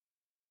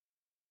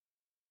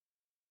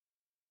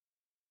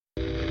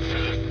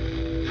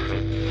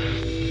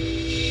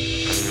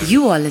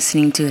You are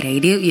listening to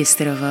Radio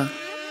Yesterova.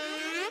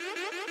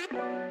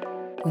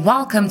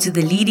 Welcome to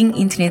the leading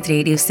internet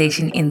radio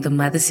station in the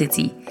Mother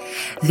City.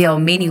 There are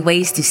many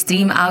ways to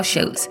stream our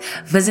shows.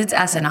 Visit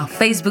us on our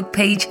Facebook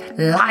page,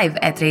 live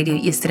at Radio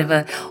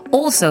Yesterova.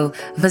 Also,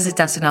 visit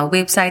us on our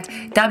website,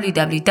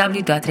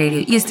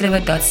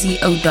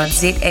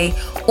 www.radioyesterova.co.za,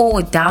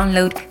 or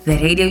download the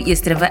Radio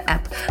Yesterova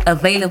app,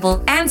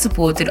 available and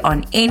supported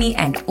on any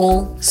and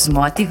all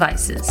smart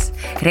devices.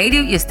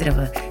 Radio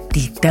Yesterova,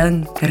 die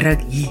ding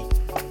ruk hier.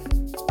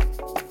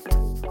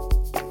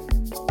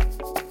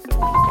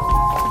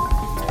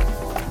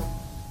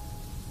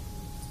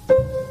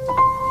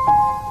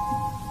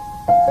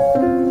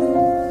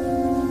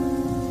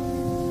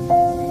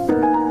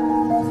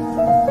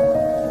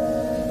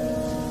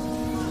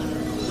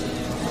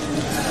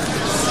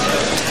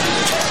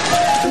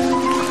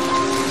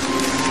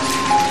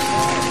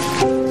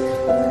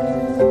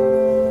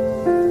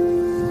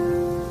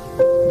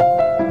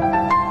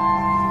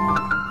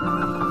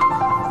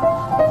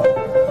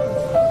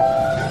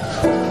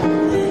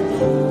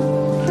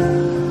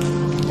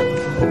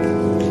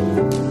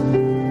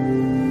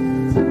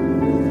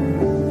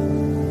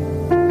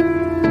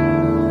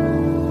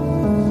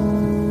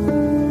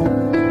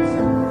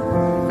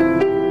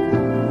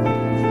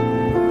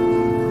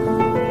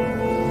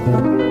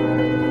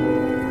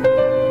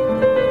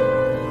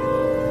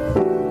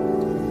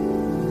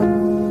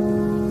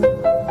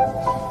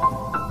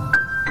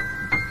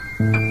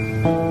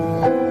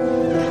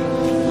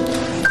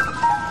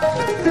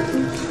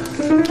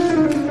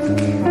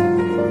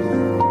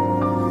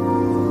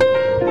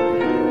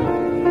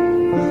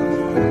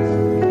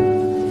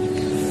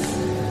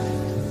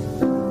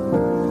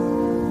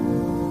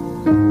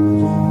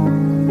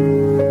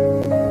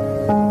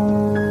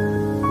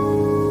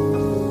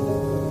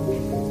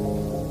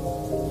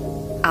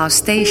 Our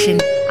station,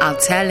 our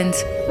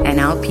talent, and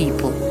our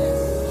people.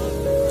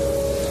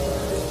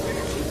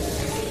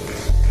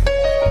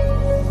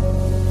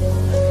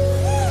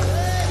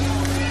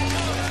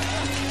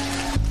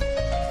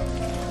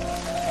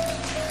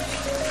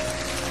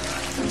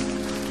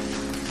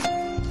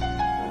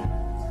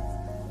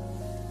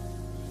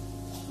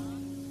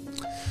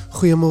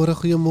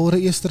 Goeiemôre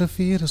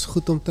Eersterivier, is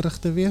goed om terug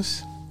te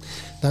wees.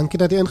 Dankie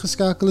dat jy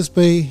ingeskakel is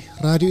by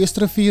Radio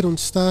Eersterivier,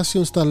 ons stasie,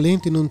 ons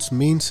talent en ons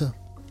mense.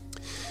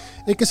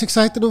 Ek is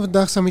excited om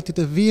vandag saam met u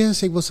te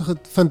wees.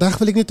 Vandag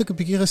wil ek net 'n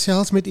bietjie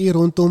gesels met u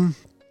rondom,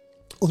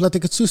 of laat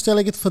ek het so stel,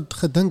 ek het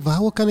gedink,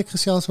 waaroor kan ek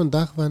gesels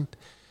vandag, want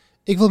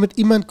ek wil met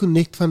iemand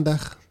connect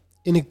vandag.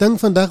 En ek dink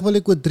vandag wil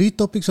ek oor 3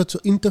 topics wat so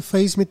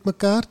interface met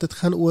mekaar. Dit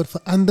gaan oor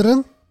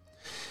verandering,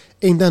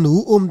 en dan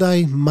hoe om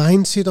die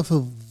mindset of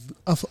a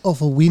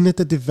winner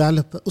te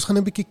develop. Ons gaan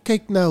 'n bietjie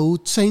kyk na hoe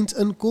change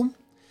inkom,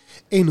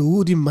 en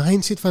hoe die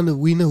mindset van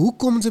 'n winner, hoe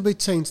kom ze by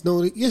change?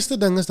 Nou, die eerste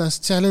ding is, dat is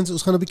challenge.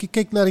 Ons gaan 'n bietjie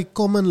kyk na die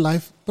common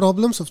life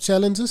problems of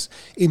challenges,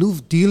 en hoe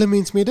deel 'n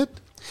mens met dit.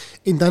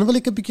 En dan wil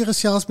ek 'n bietjie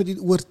gesels met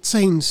die oor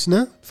change,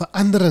 né?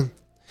 Verandering.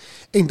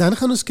 En dan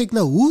gaan ons kyk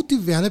na hoe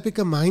develop ek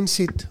 'n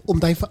mindset om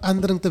die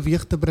verandering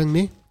teweeg te bring,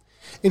 né?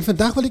 En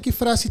vandag wil ek jy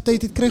vra as jy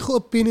tyd het, kry gou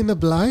 'n pen en 'n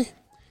blaai,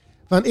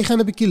 want ek gaan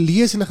 'n bietjie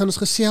lees en dan gaan ons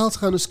gesels,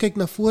 gaan ons kyk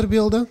na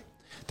voorbeelde.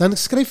 Dan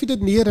skryf jy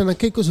dit neer en dan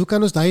kyk ons hoe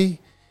kan ons die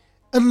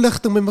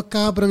inligting met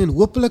mekaar bring, en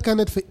hopelik kan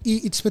dit vir u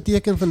iets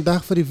beteken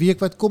vandag, vir die week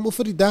wat kom, of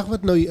vir die dag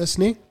wat nou hier is,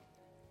 nee?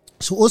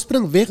 So ons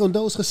spring weg, en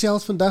ons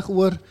gesels vandag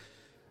oor,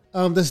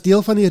 dis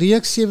deel van die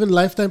reeks 7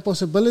 lifetime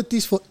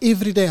possibilities for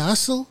everyday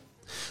hustle.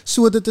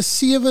 So dit is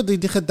 7,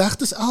 die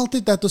gedagte is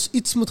altyd dat ons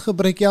iets moet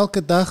gebruik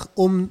elke dag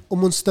om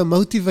ons te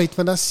motivate,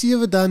 want daar is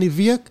 7 dae in die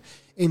week,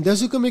 en dis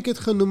hoekom ek het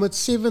genoem het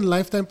 7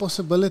 lifetime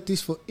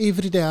possibilities for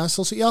everyday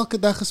hustle. So elke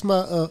dag is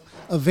maar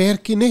 'n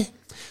werkie, nee?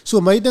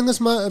 So my ding is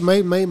maar,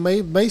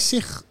 my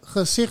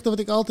gesegde wat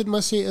ek altyd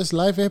maar sê is,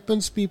 life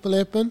happens, people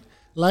happen,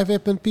 life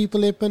happen,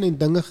 people happen, en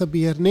dinge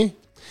gebeur, nee?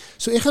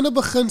 So ek gaan nou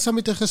begin saam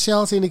met 'n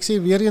gesels, en ek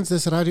sê weer eens,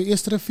 dis Radio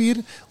Eersterivier,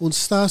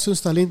 ons stasie,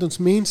 ons talent, ons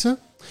mense.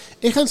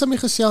 Ek gaan saam met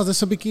gesels,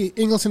 dis 'n bietjie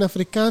Engels en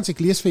Afrikaans, ek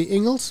lees vir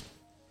Engels,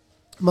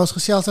 maar ons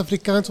gesels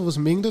Afrikaans, of ons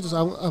meng dit, ons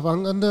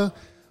afhangende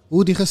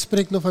hoe die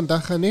gesprek nou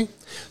vandag gaan, nee?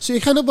 So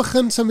ek gaan nou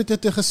begin saam met u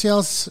te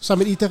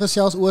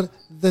gesels oor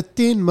the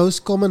 10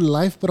 most common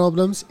life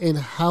problems and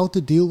how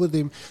to deal with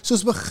them. So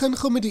ons begin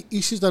gou met die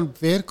issues, dan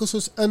werk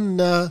ons in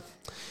na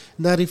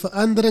die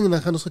verandering, en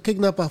dan gaan ons kyk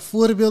na 'n paar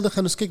voorbeelde,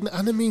 gaan ons kyk na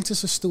ander mense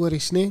se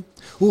stories, nee?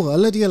 Hoe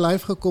hulle die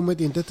life gekom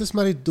het, en dit is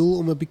maar die doel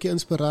om 'n bietjie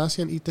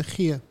inspirasie aan u te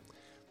gee.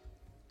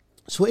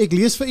 So ek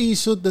lees vir u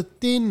so the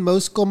 10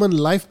 most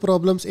common life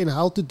problems and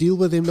how to deal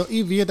with them. Nou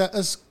u weet, daar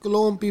is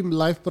klompie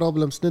life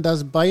problems, nee, daar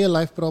is baie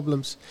life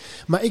problems.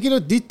 Maar ek het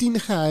nou die 10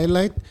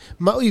 gehighlight,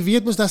 maar u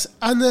weet mos, daar is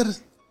ander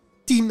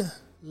 10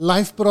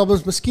 life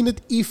problems. Miskien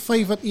het u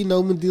 5 wat u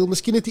nou moet deel,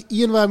 miskien het u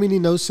 1 waarmee u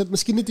nou sit,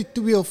 miskien het u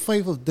 2 of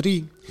 5 of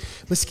 3,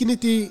 miskien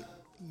het u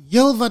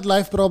heel wat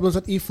life problems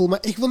wat u voel,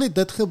 maar ek wil net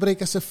dit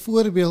gebruik as 'n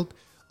voorbeeld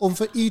om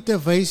vir u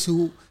te wys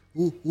hoe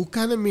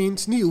kan 'n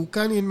mens nie, hoe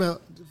kan jy maar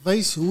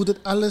wys hoe dit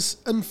alles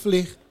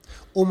invleg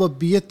om 'n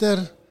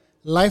beter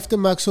life te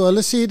maak. So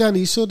hulle sê dan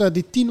hierso dat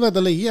die 10 wat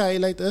hulle hier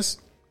highlight is,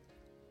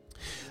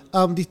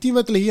 die team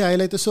wat hulle hier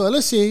highlight is, so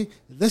hulle sê,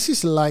 this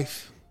is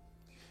life.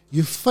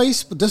 You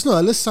face, dis nou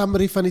hulle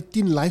summary van die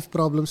 10 life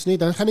problems, nee,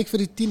 dan gaan ek vir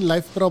die 10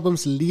 life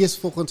problems lees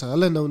volgens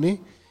hulle nou, nee,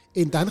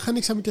 en dan gaan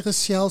ek saam met die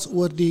gesels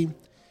oor die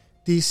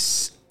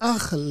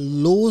 8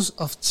 laws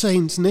of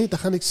change, nee, dan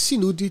gaan ek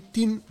sien hoe die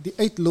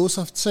 8 laws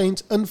of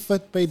change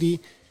invit by die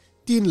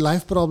 10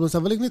 life problems,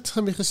 dan wil ek net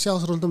gaan met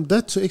gesels rondom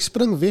dit, so ek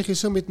spring weg hier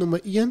so met nommer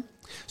 1,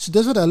 so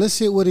dis wat hulle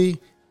sê oor die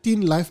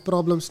 10 life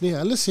problems, nee,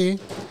 hulle sê,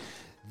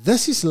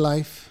 this is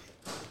life.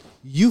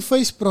 You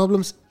face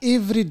problems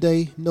every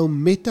day, no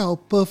matter how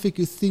perfect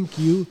you think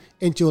you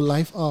and your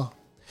life are.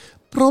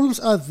 Problems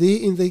are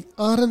there and they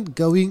aren't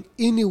going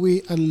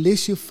anywhere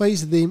unless you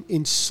face them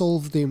and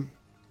solve them.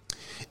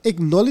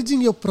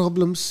 Acknowledging your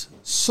problems,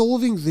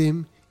 solving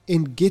them,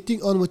 and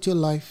getting on with your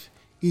life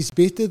is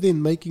better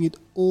than making it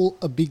all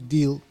a big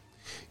deal.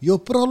 Your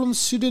problems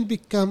shouldn't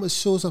become a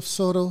source of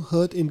sorrow,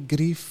 hurt, and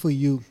grief for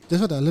you. Dis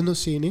wat hulle nou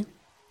sê, nie?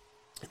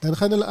 Dan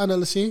gaan hulle aan,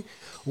 hulle sê,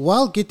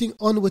 while getting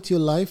on with your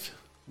life,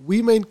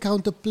 we may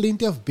encounter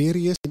plenty of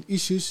barriers and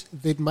issues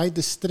that might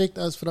distract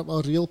us from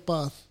our real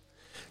path.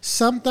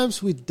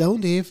 Sometimes we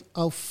don't have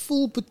our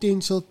full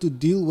potential to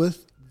deal with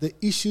the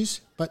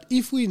issues, but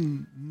if we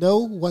know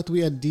what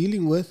we are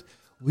dealing with,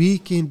 we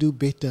can do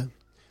better.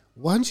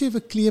 Once you have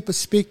a clear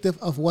perspective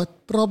of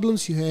what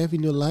problems you have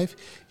in your life,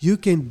 you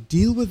can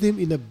deal with them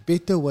in a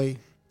better way.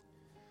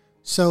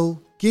 So,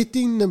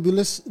 getting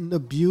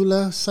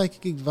Nebula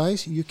psychic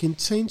advice, you can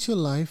change your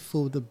life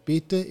for the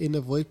better and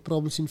avoid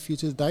problems in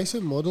future. Daar is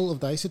 'n model of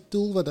daar is 'n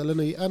tool wat hulle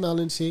nou hier aanhaal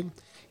en sê,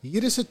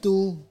 hier is 'n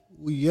tool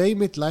hoe jy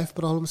met life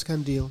problems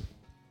kan deel.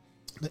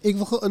 Nou ek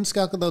wil gou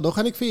inskakel, nou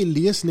gaan ek vir julle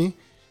lees, nee,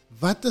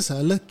 wat is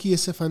hulle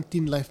keuse van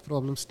 10 life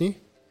problems, nee?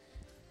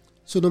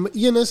 So nommer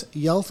 1 is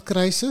health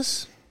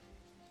crisis,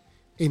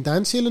 en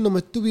dan sê hulle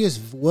nommer 2 is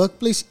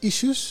workplace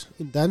issues,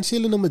 en dan sê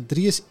hulle nommer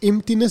 3 is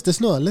emptiness, dis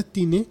nou hulle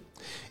 10, nee?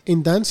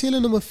 En dan sê hulle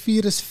nommer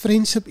 4 is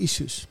friendship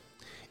issues.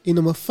 En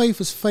nommer 5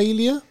 is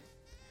failure.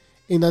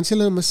 En dan sê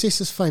hulle nommer 6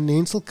 is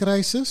financial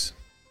crisis.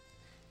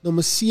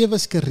 Nommer 7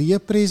 is career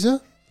pressure.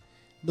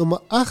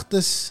 Nommer 8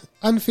 is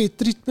unfair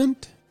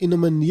treatment. En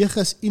nommer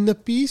 9 is inner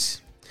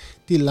peace.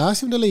 Die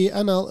laaste wat hulle hier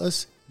aanhaal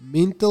is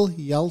mental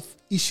health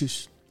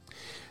issues.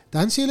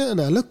 Dan sê hulle in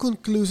hulle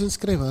conclusions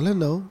skryf hulle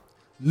nou,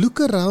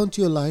 look around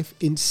your life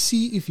and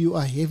see if you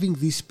are having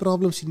these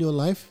problems in your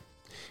life.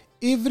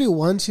 Every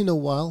once in a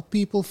while,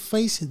 people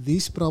face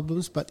these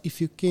problems, but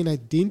if you can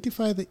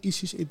identify the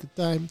issues at the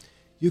time,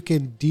 you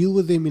can deal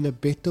with them in a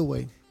better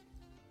way.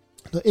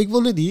 Nou, ek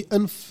wil net hier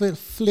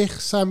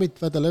invleg saam met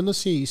wat hulle nou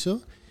sê hierso,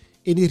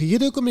 en die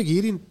rede hoekom ek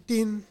hier in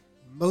 10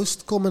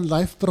 most common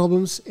life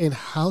problems and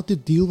how to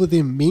deal with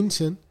them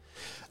mention,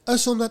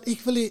 is omdat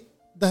ek wil hê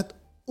dat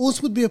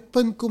ons moet by 'n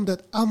punt kom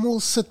dat almal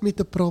sit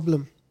met 'n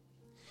probleem.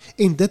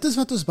 En dit is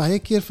wat ons baie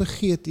keer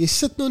vergeet. Jy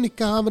sit nou in die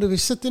kamer, of jy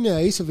sit in die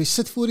huis, of jy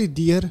sit voor die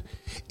deur,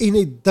 en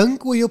jy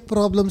dink oor jou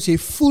problems, jy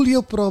voel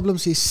jou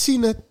problems, jy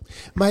sien het,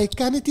 maar jy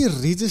kan net nie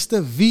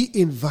register wie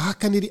en waar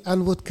kan jy die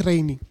antwoord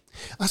kry nie.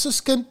 As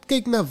ons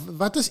kyk na,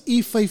 wat is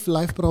die 5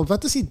 life problems,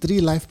 wat is die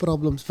 3 life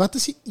problems, wat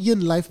is die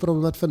 1 life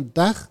problem, wat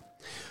vandag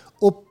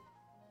op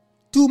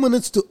 2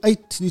 minutes to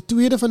 8, die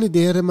 2de van die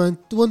 3de maand,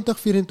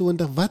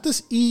 2024, wat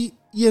is die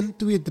 1,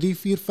 2, 3,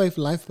 4, 5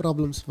 life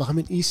problems,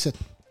 waarmee jy sit?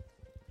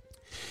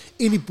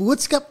 En die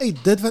boodskap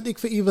uit dit wat ek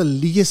vir u wil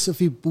lees, of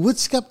die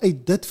boodskap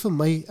uit dit vir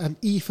my aan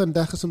u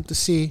vandag is om te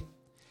sê,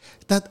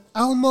 dat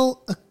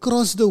almal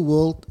across the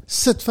world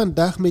sit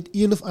vandag met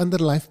een of ander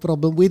life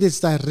problem, whether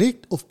it's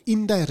direct of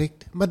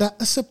indirect, maar daar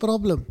is 'n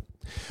problem.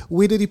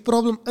 Whether die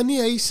problem in die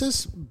huis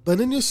is,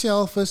 binne in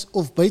jouself is,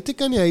 of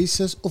buitekant die huis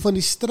is, of in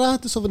die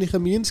straat is, of in die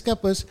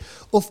gemeenskap is,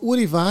 of oor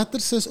die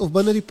waters is, of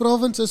binne die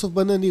province is, of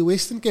binne in die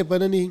Western Cape,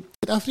 binne in die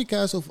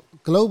Suid-Afrika is, of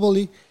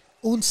globally,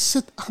 ons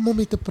sit almal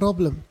met 'n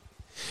problem.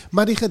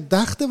 Maar die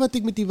gedagte wat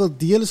ek met u wil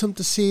deel is om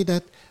te sê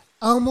dat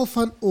almal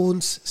van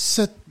ons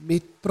sit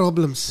met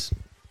problems.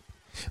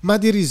 Maar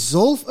die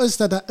resolve is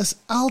dat daar is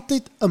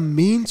altyd 'n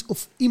mens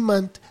of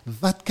iemand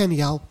wat kan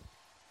help.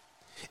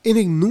 En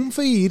ek noem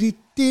vir hierdie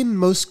 10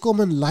 most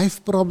common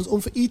life problems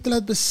om vir u te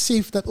laat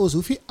besef dat ons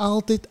hoef nie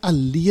altyd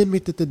alleen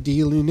met dit te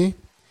deel nie, nee.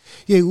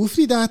 Jy hoef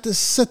nie daar te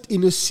sit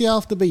en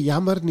jouself te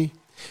bejammer nie.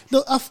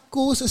 Nou, of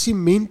course, is die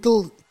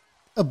mental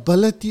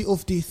ability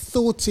of die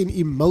thoughts en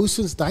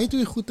emotions, die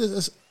twee goed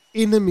is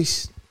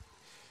enemies.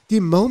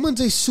 Die moment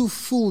jy so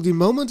voel, die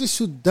moment jy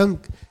so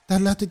dink,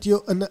 dan laat het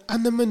jou in 'n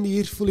ander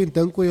manier voel en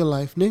dink oor jou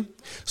life, nee?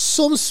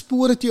 Soms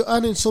spoor het jou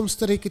aan en soms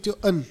trek het jou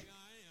in.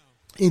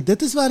 En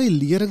dit is waar die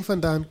lering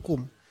vandaan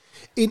kom.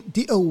 En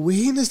die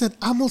awareness dat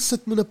almal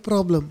sit met 'n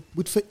probleem,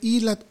 moet vir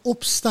u laat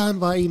opstaan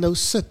waar jy nou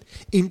sit,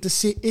 en te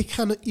sê, ek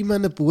gaan nou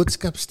iemand 'n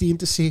boodskap stuur, en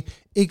te sê,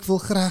 ek wil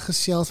graag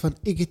gesels van,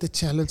 ek het 'n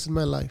challenge in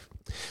my life.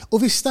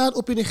 Of jy staan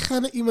op en jy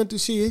gaan na iemand toe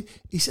sê,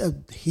 is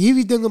 'n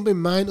heavy ding op my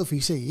mind, of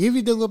is 'n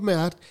heavy ding op my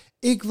hart,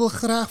 ek wil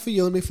graag vir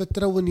jou in my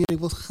vertroue neem, ek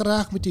wil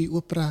graag met jou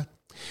oop praat.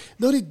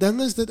 Nou die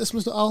ding is, dit is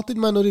mos nou altyd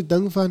maar nou die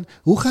ding van,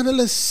 hoe gaan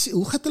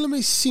hulle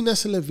my sien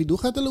as hulle weet, hoe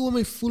gaan hulle oor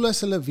my voel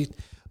as hulle weet,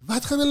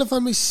 wat gaan hulle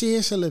van my sê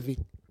as hulle weet.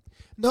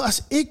 Nou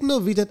as ek nou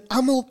weet dat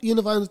almal op een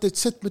of ander tyd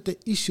sit met 'n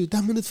issue,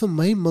 dan moet dit vir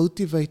my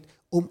motivate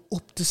om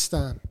op te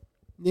staan,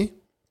 nee?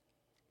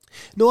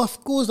 Nou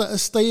of course, daar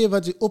is tye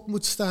wat jy op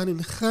moet staan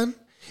en gaan,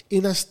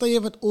 en daar is tye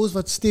wat ons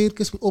wat sterk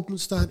is op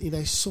moet staan en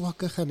hy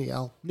swakke gaan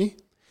help, nee?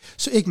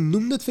 So ek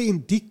noem dit vir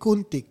in die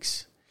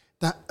konteks,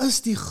 daar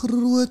is die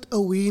groot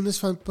awareness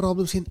van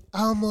problems en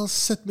almal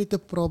sit met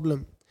 'n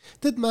probleem.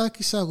 Dit maak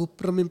nie saak hoe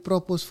prim en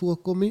prop ons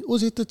voorkom nie,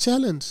 ons het 'n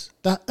challenge.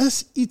 Daar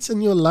is iets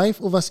in jou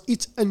life of was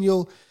iets in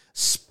jou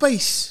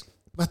space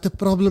wat 'n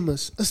probleem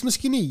is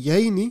miskien nie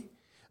jy nie,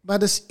 maar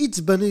dis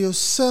iets binne jou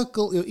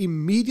circle, jou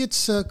immediate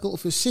circle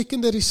of jou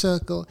secondary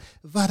circle,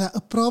 waar daar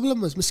 'n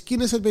probleem is.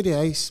 Miskien is dit by die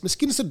huis,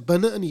 miskien is dit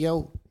binne in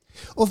jou,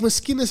 of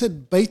miskien is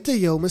dit buite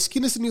jou,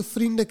 miskien is dit in jou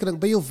vriendekring,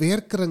 by jou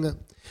werkkringe,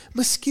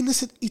 miskien is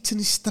dit iets in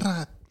die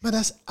straat, maar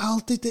daar's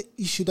altyd 'n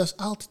issue, daar's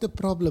altyd 'n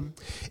probleem.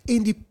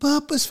 En die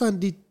purpose van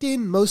die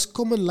 10 most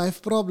common life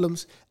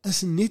problems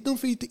is net om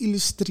vir jy te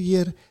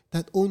illustreer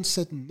dat ons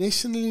sit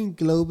nationally en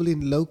globally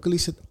en locally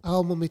sit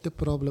almal met 'n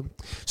probleem.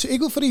 So ek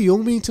wil vir die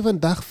jong mense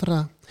vandag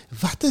vra,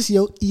 wat is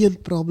jou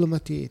een probleem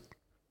wat jy het?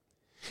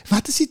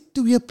 Wat is die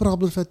 2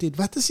 problems wat jy het?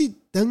 Wat is die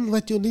ding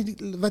wat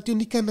jy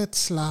nie kan laat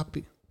slaap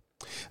nie?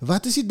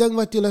 Wat is die ding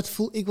wat jy laat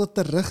voel, ek wil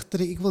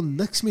terugtrek, ek wil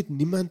niks met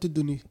niemand te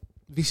doen nie?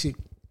 Wie sê?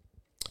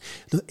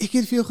 Nou ek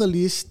het vir jou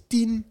gelees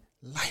 10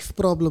 life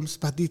problems,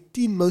 but die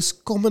 10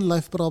 most common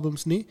life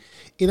problems nie,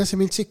 en as 'n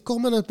mens sê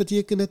common, dat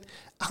beteken dit,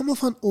 almal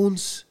van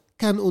ons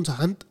kan ons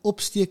hand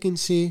opsteek en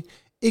sê,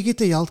 ek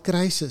het 'n health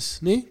crisis,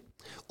 nee?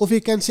 Of jy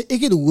kan sê,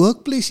 ek het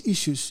workplace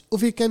issues,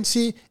 of jy kan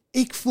sê,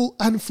 ek voel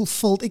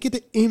unfulfilled, ek het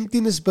 'n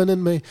emptiness binne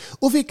in my,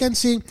 of jy kan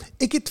sê,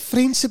 ek het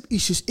friendship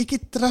issues, ek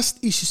het trust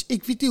issues,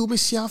 ek weet nie hoe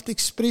myself te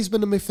express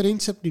binne my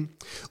friendship nie,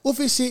 of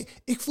jy sê,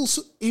 ek voel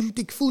so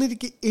empty, ek voel net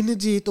ek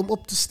energy het om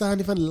op te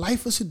staan, van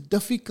life is so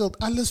difficult,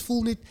 alles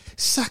voel net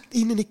sucked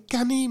in, en ek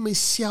kan nie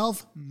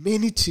myself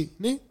manage,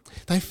 nee?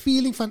 Die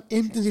feeling van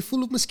emptiness, jy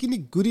voel ook miskien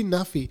nie good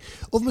enough nie,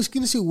 of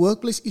miskien is die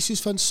workplace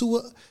issues van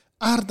so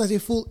aard dat jy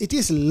voel, het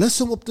is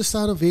lus om op te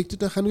staan of werk toe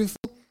te gaan, jy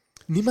voel,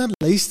 niemand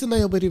luister na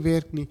jou by die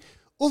werk nie,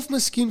 of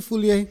miskien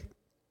voel jy,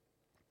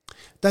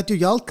 dat jou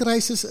health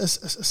crisis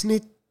is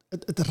net,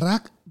 het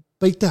raak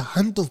buite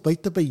hand of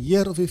buite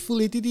beheer, of jy voel,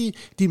 het jy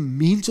die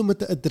means om het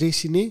te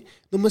address nie,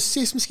 nommer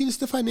 6, miskien is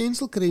het 'n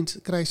financial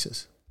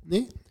crisis,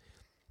 nee,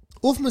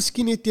 of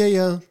miskien het jy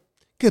 'n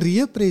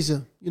career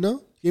pressure, you know,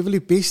 jy wil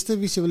die beste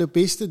wees, jy wil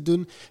die beste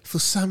doen, for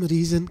some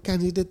reason kan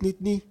jy dit net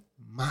nie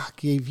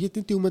maak, jy weet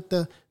net hoe om het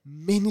te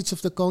manage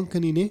of te conquer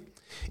nie, nee?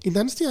 En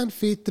dan is die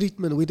unfair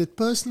treatment, hoe dit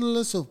personal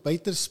is of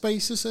buiten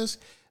spaces is,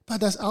 maar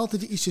dat is altyd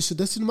die issue. So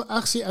dit is nummer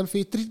 8 sê,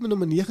 unfair treatment,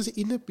 nummer 9 is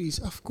inner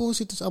peace. Of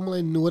course het ons allemaal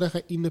een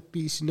nodige inner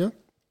peace, ne?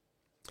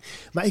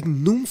 Maar ek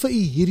noem vir u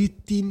hierdie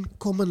 10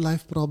 common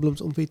life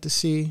problems om vir te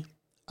sê,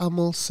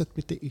 allemaal sit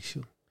met die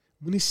issue.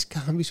 Moenie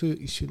skaam wees vir jou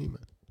issue nie,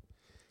 man.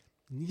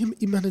 Neem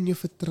iemand in jou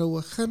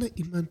vertrouwe, ga na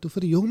iemand toe.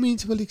 Vir die jong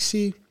mense wil ek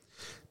sê,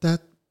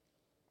 dat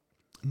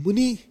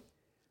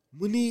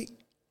moenie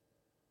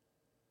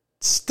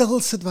stil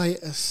sit waar jy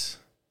is,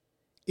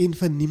 en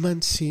van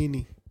niemand sê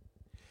nie.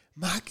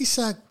 Maak nie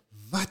saak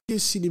wat jy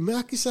sien nie,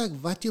 maak nie saak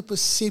wat jou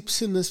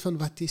perception is van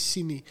wat jy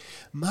sien nie,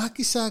 maak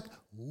nie saak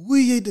hoe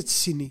jy dit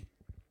sien nie.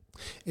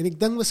 En ek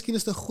dink miskien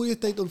is dit 'n goeie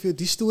tyd om vir jou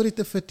die storie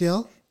te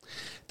vertel.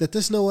 Dit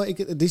is nou,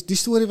 die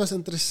storie was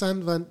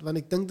interessant, want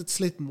ek dink dit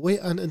sluit mooi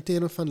aan in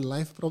terme van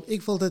life problem.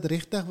 Ek wil dit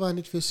regtig waar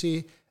net vir jou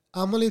sê,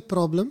 almal het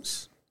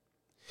problems,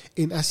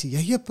 en as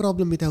jy 'n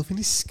probleem het, hoef jy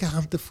nie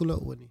skaam te voel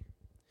oor nie.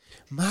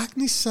 Maak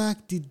nie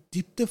saak die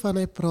diepte van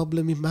hy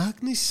probleem nie,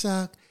 maak nie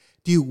saak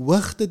die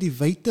hoogte, die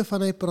wyte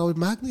van hy probleem,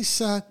 maak nie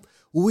saak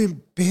hoe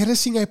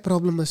embarrassing hy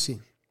probleem is nie.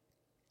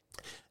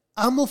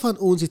 Almal van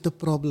ons het 'n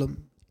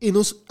probleem, en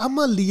ons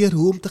almal leer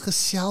hoe om te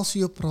gesels oor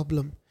jou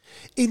probleem.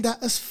 En daar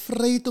is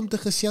vryheid om te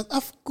gesels.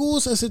 Of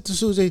course is dit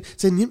so,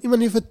 sy neem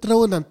iemand in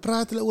vertroue, en dan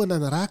praat hulle oor, en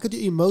dan raak het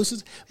jou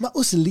emotions, maar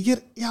ons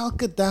leer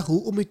elke dag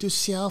hoe om met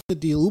jouself te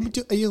deel, hoe met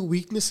jou eie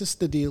weaknesses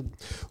te deel,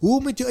 hoe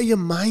om met jou eie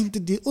mind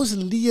te deel. Ons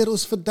leer,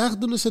 ons vandag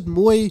doen ons dit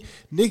mooi,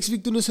 next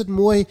week doen ons dit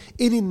mooi,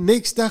 en die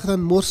next dag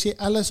dan mors jy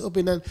alles op,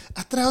 en dan,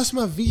 trouwens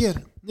maar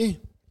weer, nee,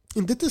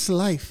 en dit is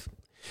life.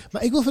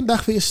 Maar ek wil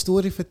vandag vir jou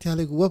story vertel,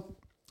 ek hoop,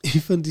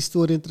 ek vind die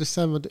story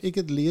interessant, want ek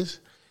het lees,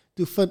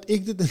 toe vind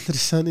ek dit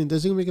interessant, en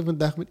dis hoekom ek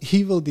vandag met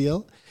u wil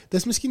deel.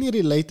 Dis miskien nie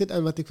related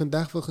aan wat ek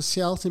vandag wil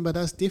gesels nie, maar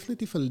daar is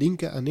definitief 'n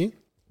linke aan, nie?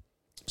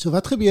 So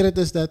wat gebeur het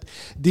is dat,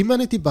 die man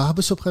het die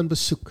babes op gaan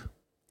besoek,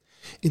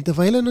 en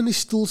terwyl hy in die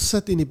stoel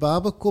sit, en die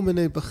babe kom, en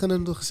hy begin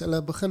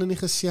in die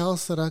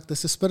gesels te raak,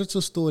 dis 'n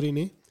spiritual story,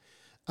 nie?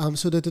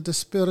 So dat het 'n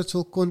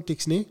spiritual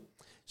context, nie?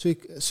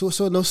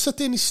 So nou sit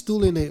hy in die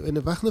stoel, en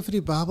hy wag nou vir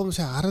die babe, om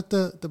sy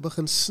harte te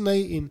begin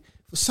sny, en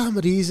for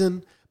some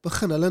reason,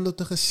 begin hulle nou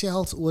te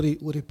gesels oor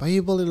die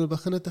Bybel, en hulle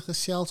begin te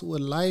gesels oor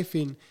life,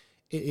 en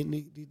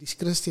die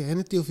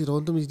Christianity, of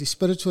rondom die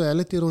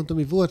spirituality rondom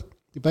die woord,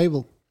 die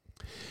Bybel.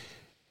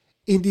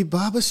 En die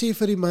baba sê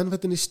vir die man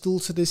wat in die stoel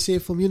sit, hy sê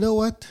vir hom, you know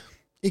what,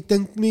 ek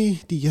dink nie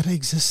die Here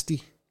exist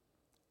nie.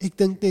 Ek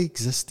dink nie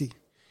exist nie.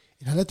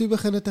 En hulle toe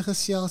begin te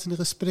gesels en die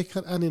gesprek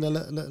gaan aan en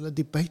hulle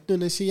debate nou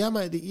en hy sê, ja,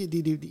 maar die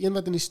een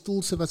wat in die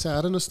stoel sit, wat sy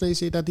hare nog sny,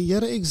 sê dat die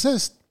Here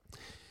exist.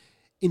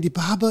 En die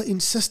Baba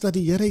insist dat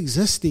die Here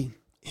exist nie.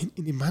 En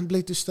die man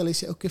bly toe stil, hy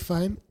sê, okay,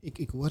 fine,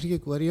 ek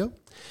hoor jou.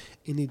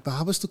 En die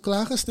Baba is toe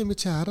klaargestem met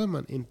sy hare,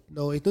 man. En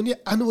nou, hy het nog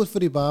nie antwoord vir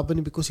die Baba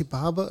nie, because die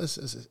Baba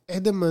is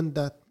adamant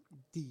dat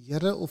die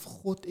Here of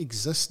God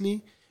exist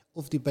nie,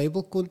 of die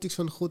Bybelkonteks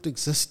van God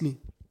exist nie.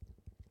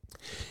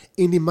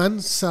 En die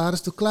man, Sarah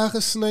is toe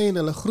klaargesny en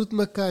hulle groet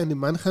mekaar en die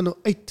man gaan nou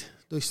uit.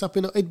 Hy stap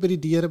nou uit by die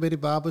deure by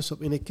die Babas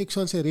op en hy kyk so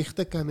aan sy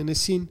regterkant en hy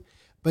sien,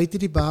 buite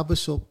die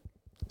Babas op,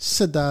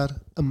 sit daar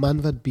 'n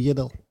man wat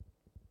bedel.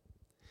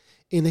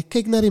 En hy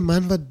kyk na die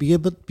man wat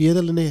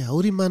bedel en hy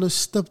hou die man nou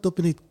stipt op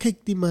en hy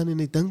kyk die man en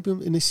hy dink by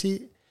hom en hy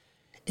sê,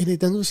 en hy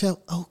dink homself,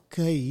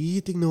 okay, hier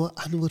het ek nou 'n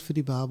antwoord vir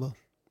die Baba.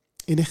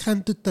 En hy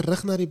gaan toe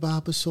terug na die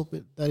Babas op,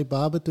 na die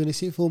Baba toe en hy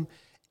sê vir hom,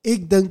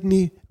 ek dink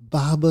nie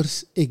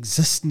Babers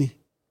exist nie.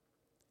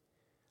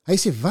 Hy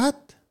sê,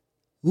 wat?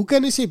 Hoe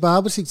kan jy sê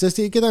Babers exist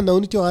nie? Ek het dan nou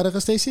niet jou hare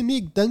gesny. Hy sê, nee,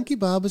 ek dink die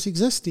Babers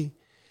exist nie.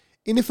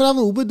 En die vraag,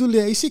 hoe bedoel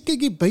jy? Hy sê, kyk,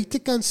 die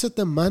buitekant sit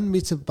 'n man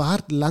met sy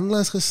baard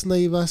langlaas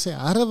gesny was, sy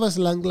hare was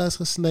langlaas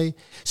gesny,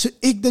 so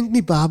ek dink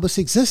nie Babers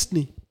exist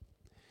nie.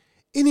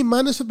 En die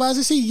man is verbaas,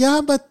 hy sê,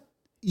 ja, maar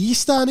hier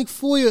staan ek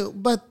voor jou,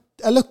 maar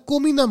hulle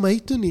kom nie na my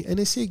toe nie. En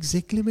hy sê,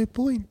 exactly my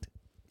point.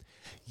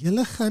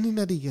 Julle gaan nie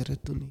na die Here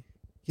toe nie.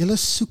 Julle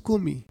soek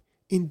hom nie,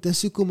 en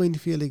dis hoekom hy nie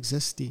vir julle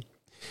exist nie.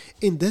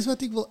 En dis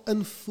wat ek wil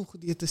invoeg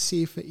deur te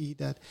sê vir u,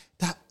 dat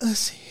daar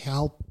is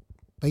help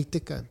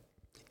buitekant,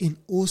 en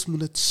ons moet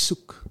dit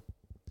soek.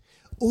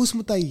 Ons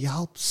moet hy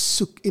help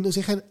soek, en ons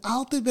gaan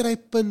altyd by die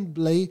punt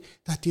bly,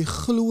 dat jy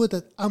glo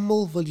dat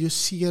almal wil jou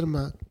seer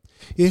maak.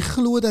 Jy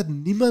glo dat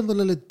niemand wil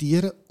hulle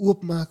deure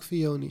oopmaak vir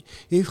jou nie.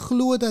 Jy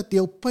glo dat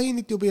jou pyn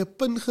het jou by 'n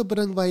punt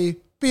gebring waar jy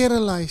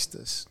paralyzed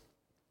is.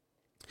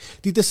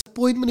 Die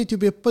disappointment het jou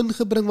by 'n punt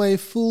gebring waar jy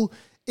voel,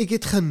 ek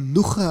het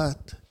genoeg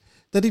gehad.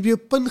 Dat jy by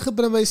 'n punt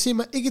gebring waar jy sê,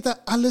 maar ek het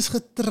alles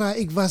getry,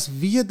 ek was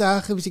weer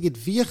daar gewees, ek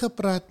het weer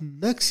gepraat,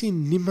 niks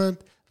en niemand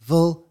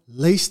wil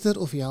luister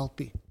of help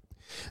nie.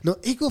 Nou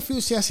ek wil vir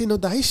jou sê, as jy nou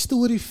die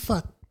storie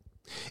vat,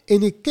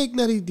 en ek kyk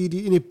na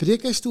die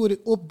breek hy storie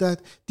op, dat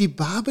die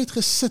Baba het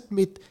gesit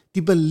met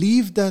die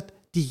belief dat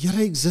die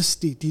Here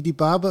exist nie, die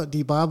Baba,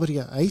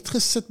 ja, hy het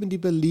gesit met die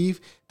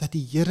belief dat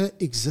die Here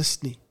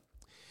exist nie.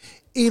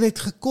 En hy het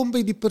gekom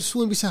by die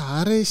persoon wie sy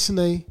hare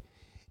sny,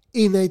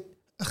 en hy het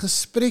 'n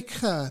gesprek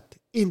gehad,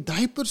 en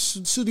die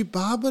persoon, so die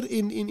Baba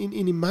en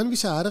die man wie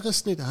sy hare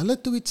gesny het,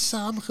 hulle toe het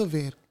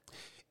saamgewerk,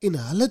 en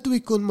hulle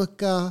toe kon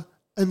mekaar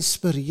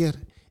inspireer.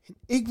 En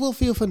ek wil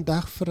vir jou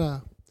vandag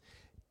vra,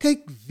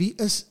 kyk wie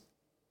is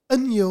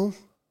in jou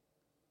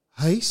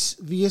huis,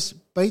 wie is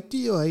buite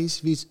jou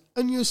huis, wie is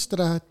in jou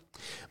straat.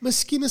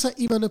 Miskien is daar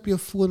iemand op jou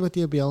foon wat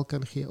jy 'n bel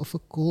kan gee, of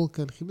 'n call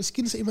kan gee.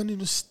 Miskien is daar iemand in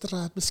jou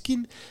straat.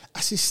 Miskien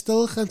as jy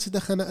stil gaan sit,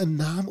 dan gaan 'n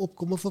naam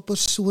opkom, of 'n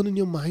persoon in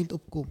jou mind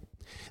opkom.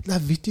 Na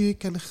wie toe jy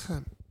kan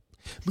gaan.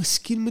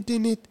 Miskien moet jy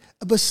net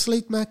 'n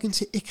besluit maak en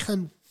sê, ek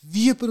gaan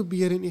weer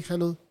probeer en ek gaan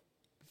nou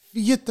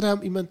weer try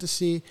om iemand te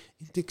sê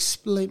en te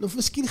explain. Of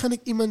miskien gaan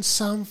ek iemand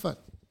saamvat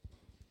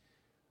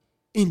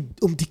en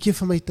om die keer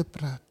van my te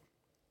praat.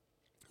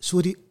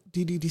 So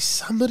die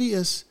summary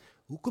is,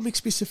 hoekom ek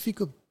spesifiek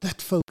op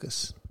dit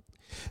fokus?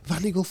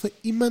 Want ek wil vir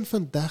iemand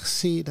vandag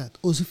sê dat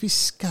ons hoef nie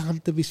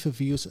skaam te wees vir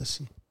wie ons is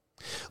nie.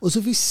 Ons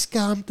hoef nie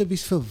skaam te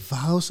wees vir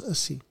waar ons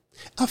is nie.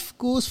 Of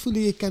course voel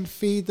jy kan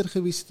verder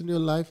gewees het in jou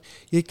life,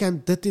 jy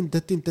kan dit en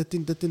dit en dit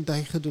en dit en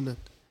die gedoen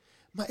het.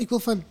 Maar ek wil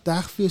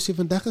vandag vir jou sê,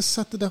 vandag is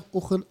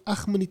Saterdagoggend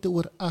 8 minute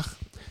oor 8,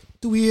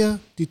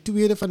 die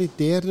tweede van die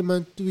derde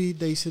maand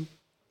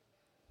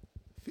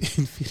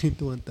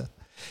 2024.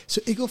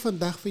 So ek wil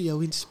vandag vir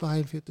jou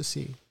inspire vir jou te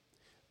sê,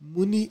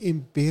 moenie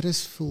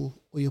embarrassed voel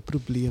oor jou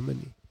probleme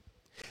nie.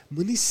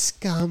 Moenie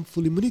skaam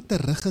voel nie, moenie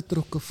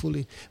teruggetrokke voel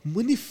nie,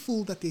 moenie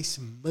voel dat jy is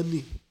min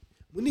nie.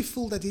 Moenie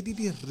voel dat jy nie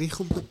die reg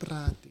om te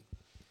praat nie.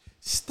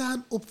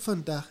 Staan op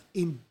vandag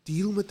en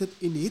deel met dit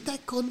en het hy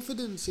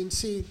confidence en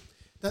sê,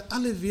 dat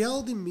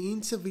alhoewel die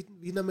mense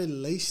wie na my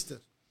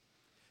luister,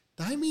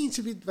 die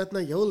mense wat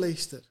na jou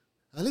luister,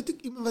 hulle het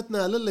ook iemand wat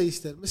na hulle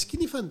luister, miskien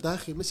nie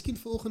vandag nie, miskien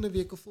volgende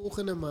week of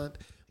volgende maand,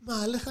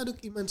 maar hulle gaan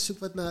ook iemand soek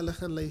wat na hulle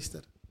gaan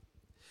luister.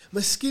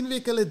 Miskien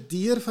week hulle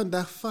deur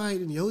vandag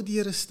fyn en jou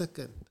deur is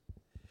stikkend,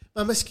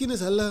 maar miskien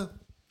is hulle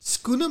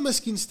skoene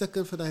miskien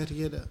stikkend vir die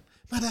rede,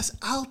 maar daar is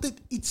altyd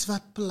iets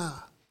wat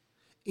pla,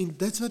 en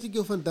dit is wat ek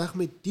jou vandag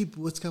met die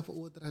boodskap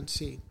oordraan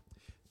sê,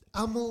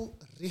 almal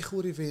reg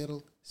oor die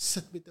wêreld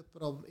sit met 'n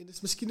probleem, en dit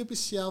is miskien op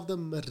dieselfde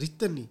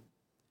meriete nie.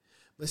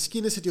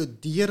 Miskien is dit jou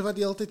deur wat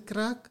jy altyd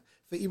kraak,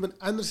 vir iemand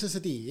anders is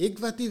dit die hek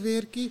wat nie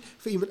werk nie,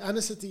 vir iemand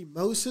anders is dit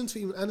emotions,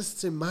 vir iemand anders is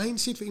dit sy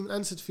mindset, vir iemand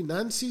anders is dit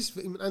finansies,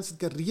 vir iemand anders is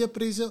dit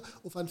careerpresse,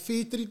 of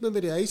unfair treatment by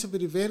die huis, of by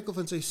die werk, of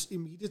in sy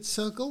immediate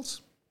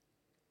circles.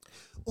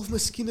 Of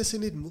miskien is hy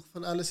net moeg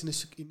van alles en hy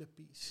soek inner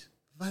peace.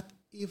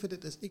 Whatever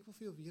dit is, ek wil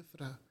vir jou weer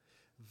vra,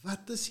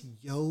 wat is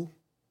jou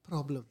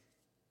probleem?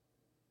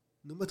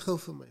 Noem het gou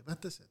vir my,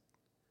 wat is dit?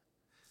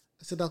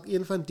 Is dit dalk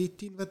een van die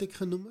 10 wat ek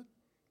genoem het?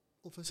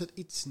 Of is dit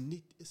iets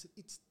niet? Is dit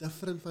iets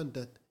different van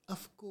dit?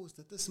 Of course,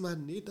 dit is maar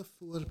net 'n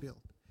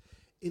voorbeeld.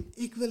 En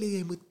ek wil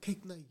jy moet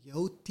kyk na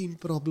jou 10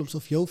 problems,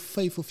 of jou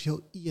 5 of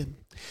jou 1.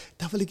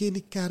 Dan wil ek jy in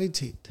die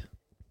courage het.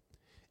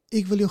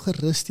 Ek wil jou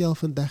geruststel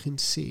vandag en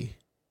sê,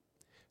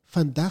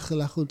 vandag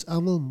lag ons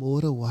almal,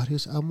 môre worry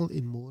ons almal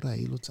en môre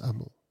huil ons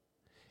almal.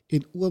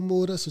 En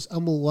oormôre is ons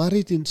almal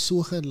worried en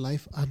so gaan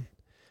life aan.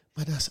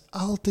 Maar daar's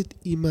altyd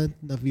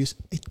iemand na wie ons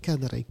uit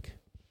kan reik.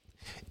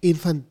 En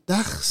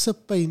vandag se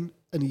pyn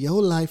in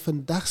jou life,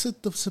 vandag se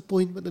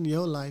disappointment in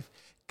jou life,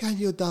 kan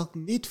jou dalk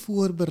net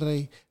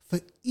voorberei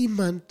vir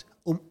iemand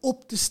om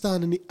op te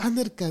staan aan die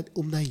ander kant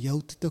om na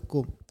jou toe te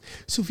kom.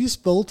 So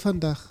wees bold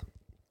vandag.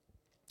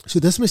 So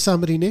dis my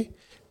summary, nee.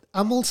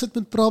 Almal sit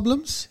met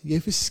problems,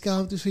 jy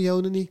verskaamd is vir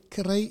jou nie,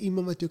 kry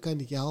iemand wat jou kan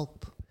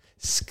help.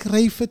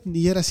 Skryf dit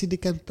neer as jy dit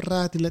kan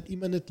praat en laat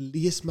iemand dit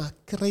lees, maar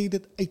kry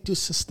dit uit jou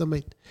system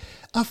uit.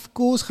 Of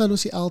course gaan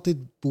ons nie altyd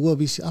bo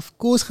wees, of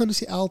course gaan ons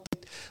nie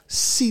altyd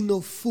sien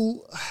of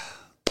voel,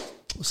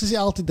 ons is nie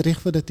altyd reg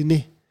vir dit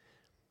nie.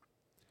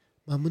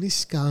 Maar moenie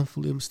skaam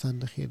voel die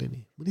omstandighede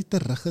nie, moenie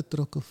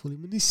teruggetrokke voel,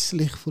 moenie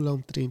sleg voel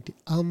omtrent nie,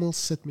 almal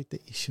sit met 'n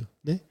issue,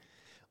 né?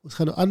 Ons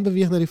gaan nou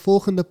aanbeweeg na die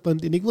volgende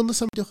punt, en ek wil nou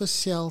saam met jou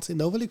gesels, en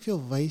nou wil ek vir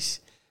jou wys,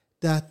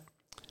 dat,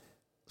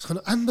 ons gaan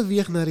nou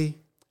aanbeweeg na die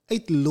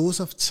laws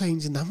of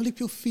change, en dan wil ek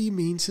jou 4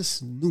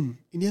 mense noem,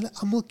 en julle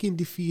almal ken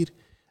die 4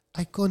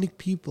 iconic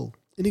people,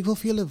 en ek wil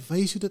vir julle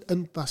wys hoe dit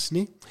inpas,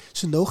 nee?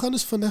 So nou gaan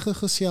ons vinnig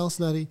gesels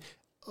na die,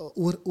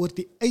 oor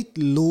die 8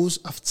 laws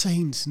of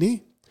change,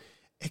 nee?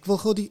 Ek wil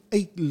gou die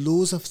 8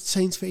 laws of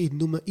change vir u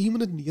noem,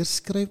 iemand het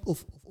neerskryf,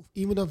 of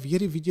iemand dan weer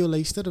die video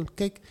luister, en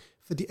kyk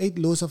vir die 8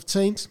 laws of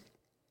change,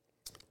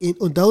 en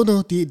onthou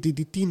nou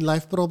die 10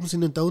 life problems,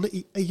 en onthou nou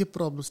u eie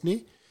problems,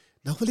 nee?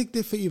 Nou wil ek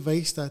dit vir u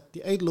wys dat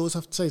die 8 laws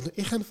of change, nou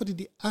ek gaan vir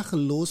die 8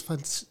 laws van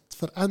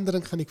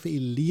verandering gaan ek vir u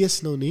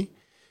lees nou nie,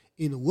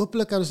 en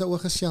hopelik kan ons daaroor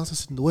gesels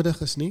as dit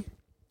nodig is nie,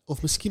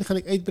 of miskien gaan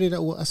ek uitbrei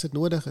daaroor as dit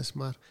nodig is,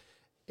 maar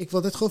ek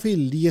wil dit gou vir u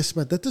lees,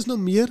 maar dit is nou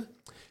meer,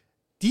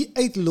 die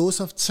 8 laws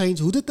of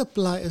change, hoe dit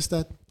apply is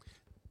dat,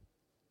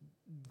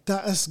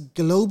 daar is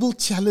global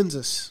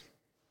challenges,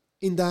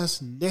 en daar is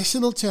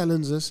national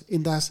challenges,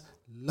 en daar is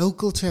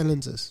local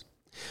challenges.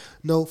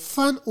 Nou,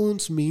 van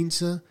ons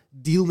mense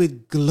deal met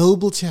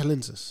global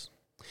challenges,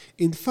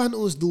 en van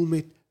ons deal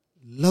met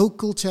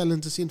local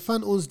challenges, en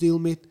van ons deal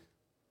met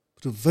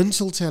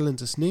provincial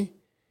challenges, nee?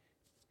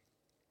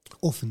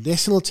 Of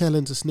national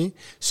challenges, nee?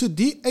 So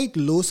die 8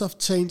 laws of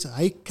change,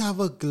 hy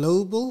cover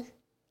global,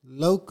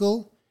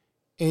 local,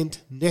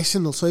 and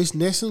national. So hy's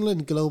national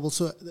and global.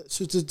 So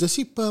dis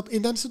die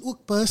en dan is dit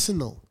ook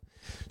personal.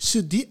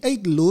 So die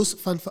 8 laws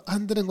van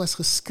verandering was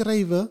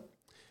geskrywe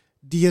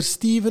deur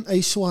Stephen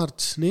A.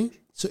 Schwartz, nee?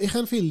 So ek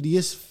gaan vir julle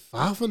lees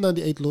waarvan dan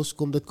die 8 laws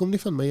kom. Dit kom nie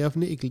van my af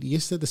nie, ek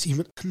lees dit, dis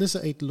iemand anders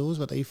se 8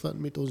 laws wat hy van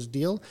met ons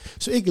deel.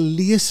 So ek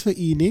lees vir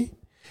u, nee?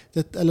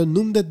 Dat hulle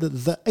noem dit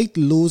the 8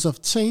 laws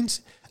of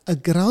change, a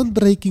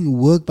groundbreaking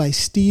work by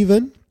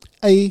Stephen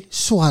A.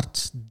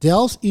 Schwartz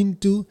delves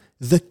into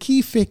the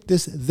key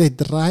factors that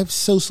drive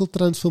social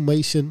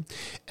transformation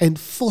and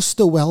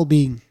foster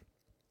well-being.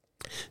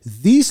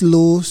 These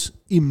laws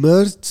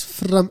emerged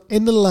from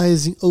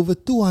analyzing over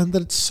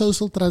 200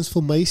 social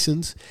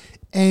transformations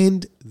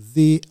and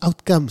their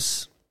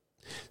outcomes,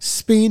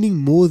 spanning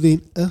more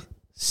than a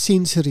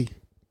century.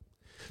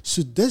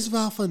 So dis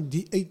waarvan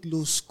die 8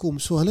 laws kom.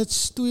 So hulle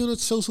het 200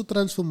 social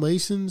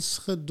transformations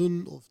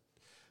gedoen, of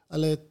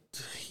hulle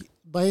het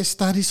baie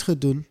studies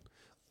gedoen,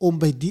 om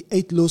by die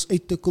 8 laws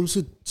uit te kom.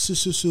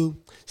 So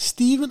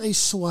Stephen A.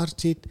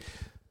 Schwartz het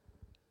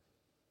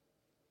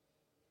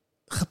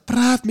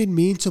gepraat met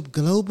mense op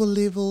global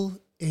level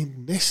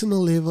en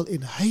national level,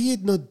 en hy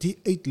het nou die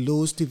 8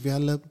 laws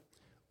develop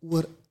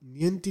oor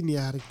 19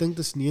 jaar, ek dink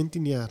dit is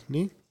 19 jaar,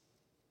 nee?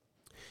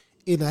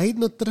 En hy het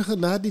nou terug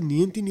na die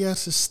 19 jaar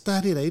se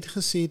studie, hy het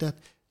gesê dat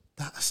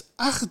daar is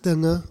 8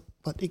 dinge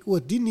wat ek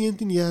oor die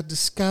 19 jaar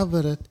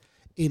discover het,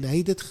 en hy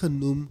het dit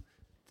genoem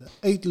the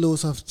 8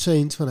 laws of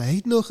change, want hy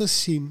het nou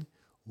gesien,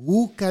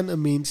 hoe kan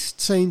 'n mens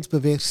change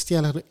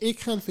bewerkstellig? Nou, ek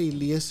gaan vir julle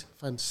lees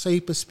van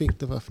sy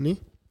perspektief af, nie?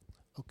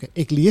 Okay,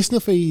 ek lees nou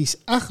vir julle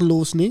 8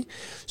 laws, nie?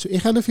 So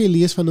ek gaan nou vir julle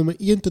lees van nommer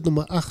 1 tot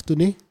nommer 8 toe,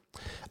 nie?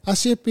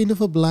 As jy 'n pen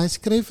of 'n blaai,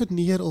 skryf dit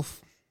neer,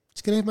 of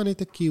skryf maar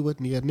net 'n keyword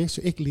neer, nie?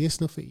 So ek lees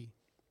nou vir julle.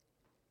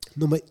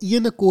 Nommer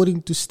 1,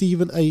 according to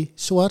Stephen A.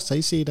 Schwartz,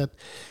 hy sê dat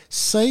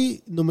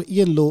sy nommer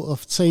 1 law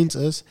of change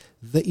is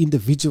the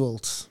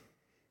individuals.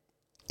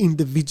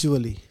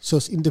 Individually. So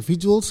as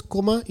individuals,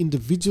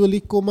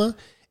 individually,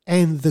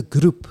 and the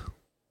group,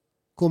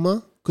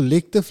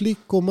 collectively,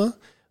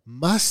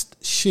 must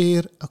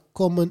share a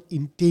common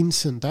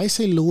intention. That is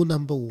law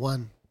number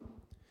 1.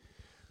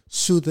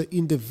 So the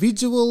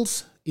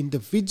individuals,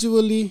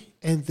 individually,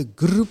 and the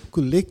group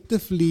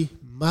collectively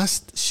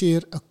must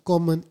share a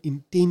common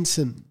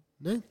intention.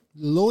 Nee?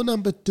 Law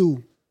number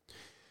 2.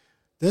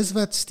 That's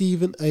what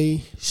Stephen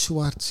A.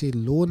 Schwartz said.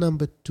 Law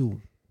number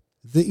 2.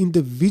 The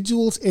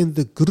individuals and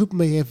the group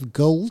may have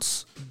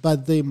goals,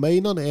 but they may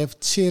not have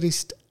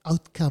cherished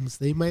outcomes.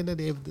 They might not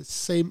have the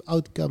same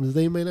outcomes.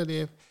 They might not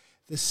have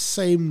the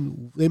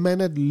same, they might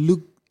not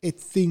look at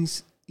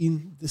things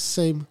in the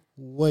same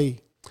way.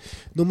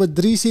 Number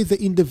 3 says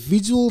the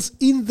individuals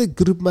in the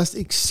group must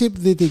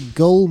accept that the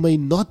goal may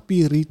not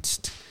be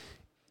reached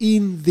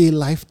in their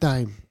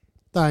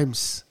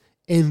times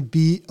and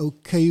be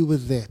okay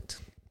with that.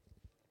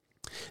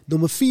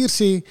 Number 4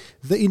 say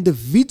the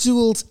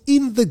individuals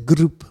in the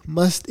group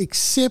must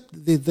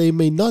accept that they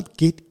may not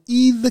get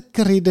either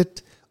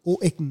credit or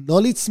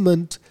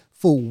acknowledgement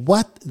for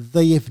what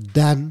they have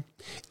done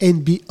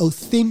and be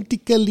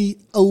authentically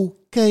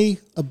okay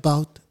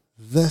about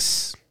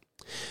this.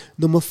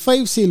 Number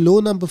 5 sê,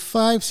 law number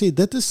 5 sê,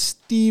 dit is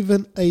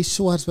Stephen A.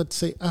 Schwartz wat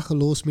sê,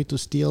 los met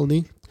ons deel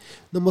nie.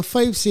 Number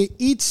 5 sê,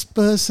 each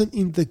person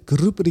in the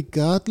group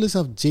regardless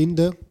of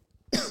gender,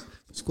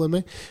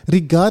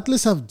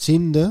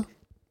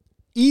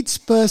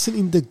 each person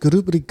in the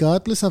group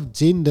regardless of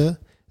gender,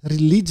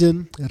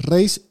 religion,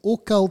 race or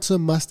culture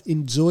must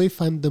enjoy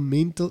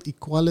fundamental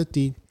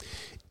equality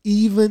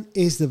even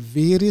as the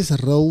various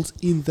roles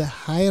in the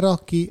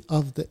hierarchy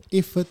of the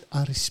effort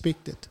are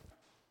respected.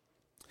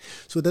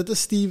 So dit is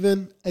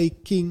Stephen A.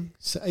 King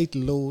se uit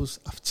Laws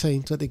of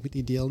Change wat ek met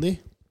u deel,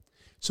 nie?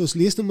 So ons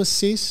lees nummer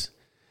 6.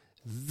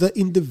 The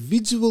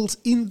individuals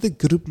in the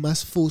group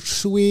must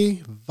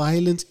forswear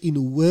violence in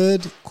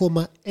word,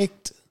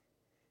 act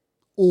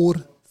or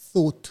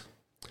thought.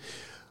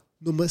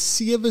 Nummer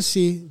 7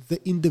 sê, the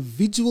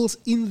individuals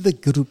in the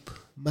group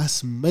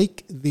must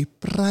make their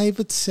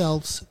private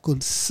selves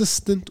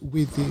consistent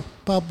with their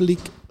public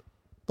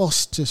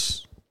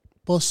postures,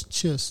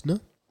 no?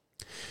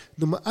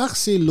 Nummer 8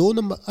 sê, law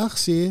nummer 8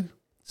 sê,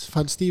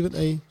 van Stephen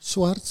A.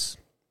 Schwartz,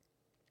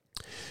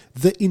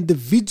 the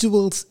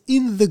individuals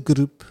in the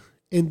group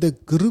and the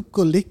group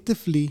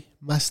collectively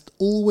must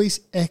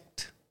always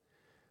act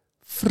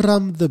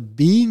from the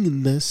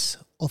beingness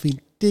of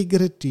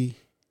integrity.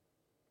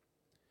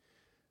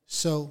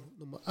 So,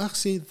 nummer 8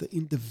 sê, the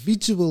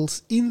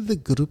individuals in the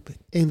group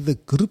and the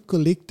group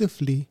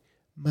collectively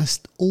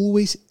must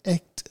always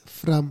act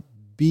from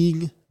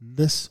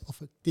beingness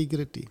of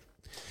integrity.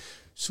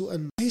 So,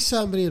 in my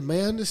summary,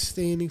 my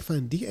understanding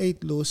van die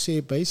uitlaw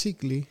sê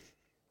basically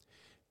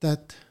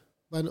dat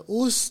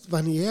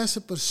wanneer jy as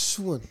 'n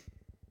persoon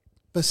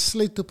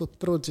besluit op 'n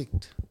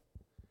project,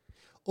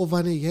 of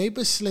wanneer jy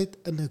besluit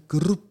in 'n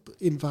groep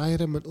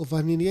environment, of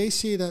wanneer jy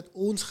sê dat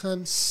ons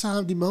gaan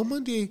saam, die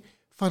moment jy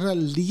van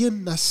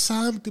alleen na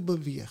saam te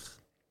beweeg,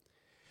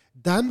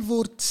 dan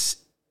word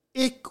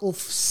ek of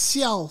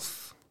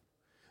self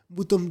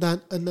moet hom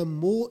dan in 'n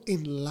more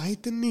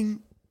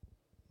enlightening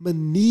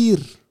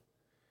manier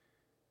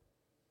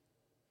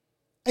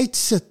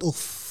uitsit of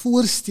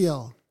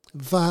voorstel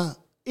waar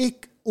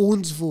ek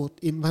ons word,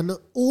 en wanneer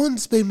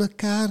ons by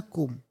mekaar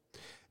kom,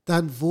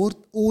 dan word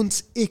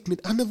ons ek.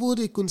 Met ander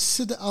woorde, ek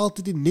consider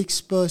altyd die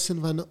next person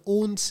wanneer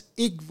ons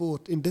ek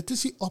word, en dit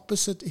is die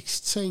opposite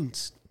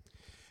exchange.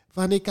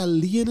 Wanneer ek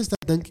alleen is,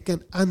 dan dink ek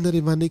aan ander,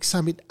 en wanneer ek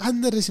saam met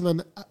ander is,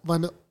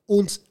 wanneer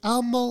ons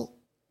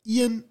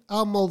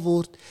almal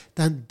word,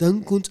 dan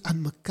dink ons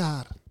aan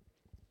mekaar.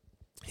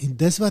 En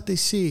dis wat hy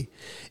sê.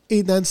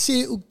 En dan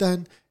sê ook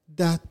dan,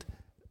 dat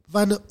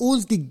wanneer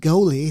ons die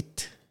goal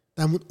het,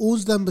 dan moet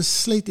ons dan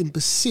besluit en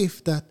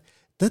besef dat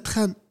dit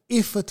gaan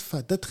effort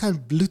vat, dit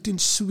gaan bloed en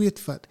sweet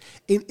vat,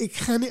 en ek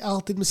gaan nie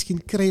altyd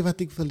miskien kry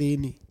wat ek wil hê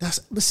nie.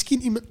 Daar's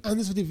miskien iemand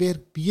anders wat die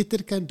werk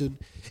beter kan doen.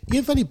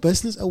 Een van die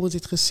business ouens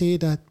het gesê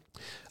dat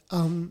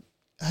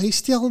hy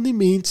stel nie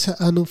mense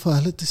aan om vir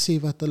hulle te sê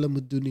wat hulle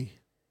moet doen nie.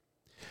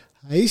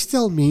 Hy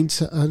stel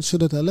mense aan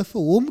sodat hulle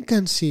vir hom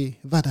kan sê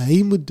wat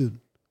hy moet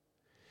doen.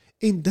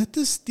 En dit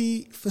is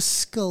die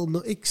verskil.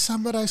 Nou ek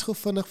summarize gou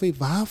vinnig vir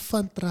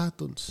waarvan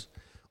praat ons.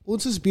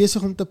 Ons is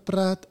besig om te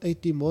praat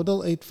uit die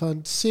model uit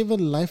van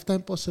 7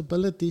 lifetime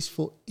possibilities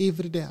for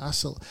everyday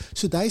hustle.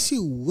 So daai is die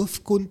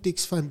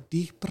hoofkonteks van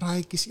die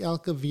praatjies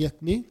elke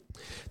week, nie?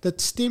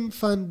 Dit stem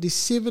van die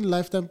 7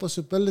 lifetime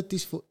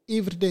possibilities for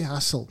everyday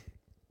hustle.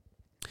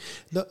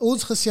 Nou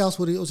ons gesels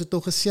oor ons het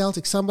nog gesels,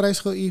 ek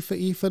summarize gou vir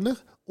u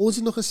vinnig. Ons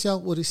het nog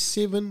gesels oor die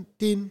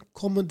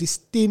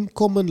 10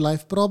 common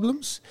life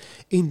problems,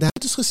 en dan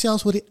het ons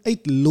gesels oor die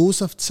 8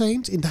 laws of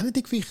change, en dan het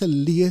ek vir u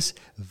gelees,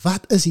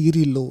 wat is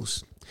hierdie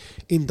laws?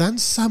 En dan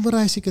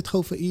summarize ek het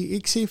gou vir u,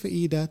 ek sê vir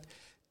u dat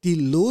die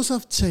laws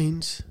of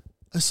change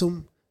is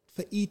om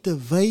vir u te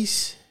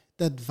wys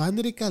dat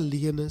wanneer ek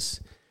alleen is,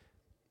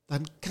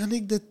 dan kan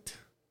ek dit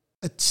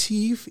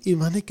achieve, en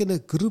wanneer ek in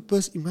 'n groep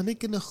is, en wanneer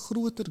ek in 'n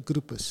groter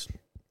groep is.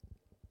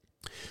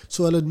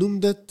 So hulle noem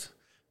dit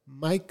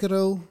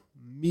micro,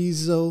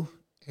 meso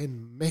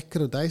en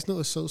macro. Daar is nou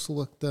 'n social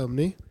work term,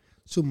 nie?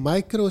 So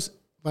micro is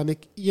wanneer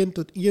ek 1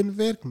 tot 1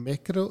 werk,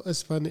 meso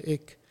is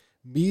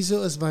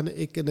wanneer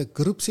ek in 'n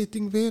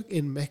groepsetting werk,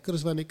 en macro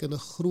is wanneer ek in 'n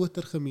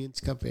groter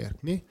gemeenskap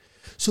werk, nie?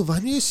 So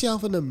wanneer jy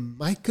self in 'n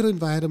micro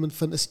environment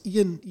vind, is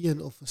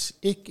 1 of is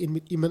ek en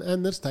met iemand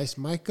anders, dit is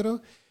micro,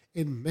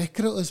 en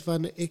macro is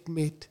wanneer ek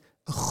met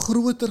 'n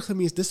groter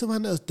gemeenskap. Dis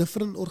wanneer ons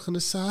different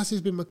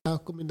organisasies bymekaar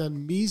kom en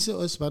dan meso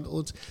is wanneer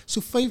ons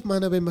so 5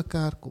 manne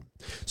bymekaar kom.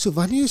 So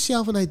wanneer jy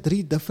jouself in hy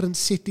 3 different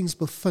settings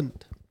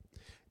bevind,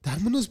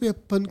 dan moet ons by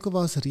 'n punt kom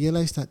waar ons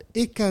realise dat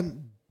ek kan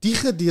die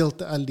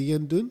gedeelte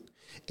alleen doen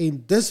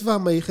en dis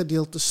waar my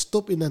gedeelte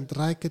stop en dan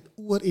draai ek dit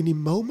oor en die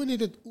moment jy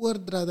dit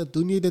oordra, dan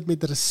doen jy dit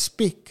met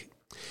respek.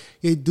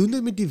 Jy doen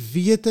dit met die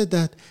wete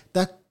dat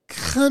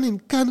gaan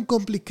en kan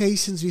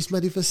complications wees,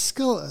 maar die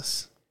verskil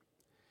is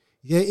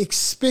jy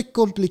expect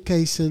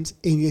complications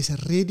en jy's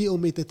ready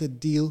om met dit te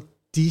deal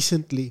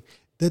decently.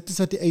 Dit is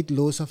wat die 8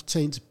 laws of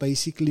change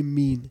basically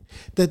mean.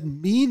 That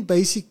mean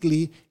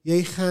basically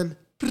jy gaan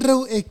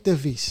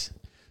proactive wees.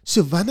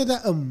 So wanneer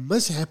daar 'n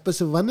mishap is,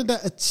 so wanneer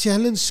daar 'n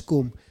challenge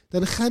kom,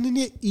 dan gaan jy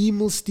nie 'n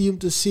e-mail stuur om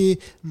te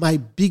sê my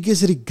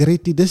biggest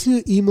regret nie. Dis nie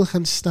hoe e-mail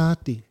gaan staan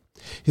nie.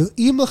 Jou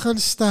e-mail gaan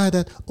staan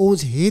dat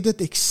ons het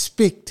dit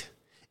expect.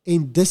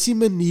 En dis die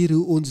manier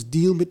hoe ons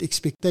deal met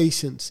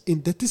expectations.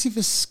 En dit is die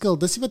verskil.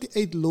 Dis wat die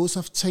 8 laws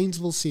of change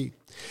wil sê.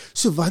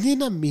 So wanneer jy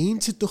na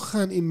mense toe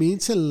gaan en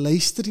mense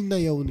luister nie na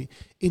jou nie,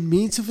 en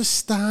mense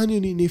verstaan jou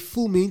nie, en jy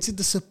voel mense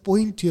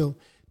disappoint jou,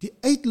 die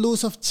 8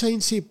 laws of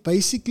change sê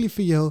basically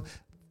vir jou,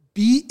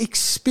 be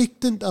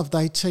expectant of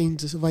die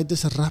changes, of die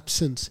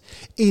disruptions.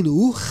 En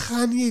hoe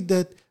gaan jy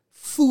dit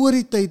voor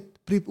die tyd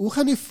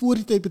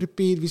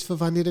prepare wees vir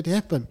wanneer dit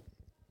happen?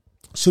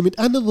 So met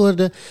ander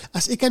woorde,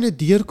 as ek aan die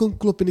deur kom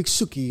klop en ek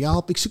soek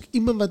help, ek soek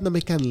iemand wat na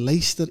my kan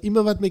luister,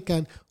 iemand wat my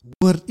kan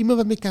hoor, iemand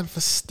wat my kan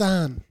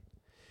verstaan.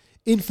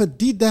 En vir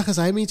die dag as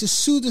hy mense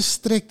so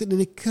distracted en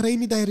ek kry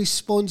nie die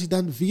response,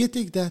 dan weet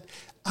ek dat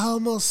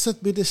almal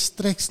sit met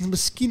distractions.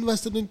 Miskien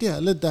was dit net die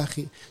hele dag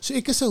nie. So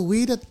ek is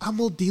aware dat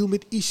almal deal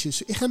met issues.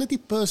 So ek gaan dit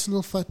nie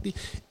personal vat nie.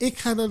 Ek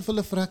gaan dan vir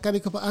hulle vra, kan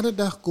ek op 'n ander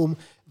dag kom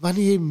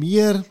wanneer jy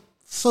meer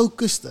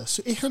focused is.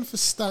 So ek gaan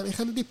verstaan, ek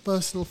gaan dit nie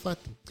personal vat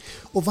nie.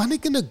 Of wanneer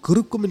ek in 'n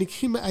groep kom en ek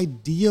gee my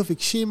idee of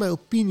ek share my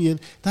opinion,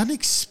 dan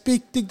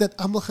expect ek dat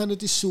almal gaan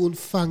dit so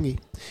ontvang nie.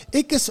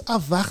 Ek is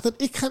afwagtend,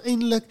 ek gaan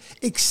eintlik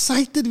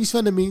excited wees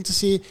wanneer mense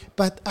sê,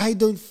 but I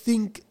don't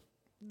think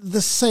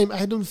the same,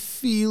 I don't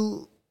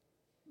feel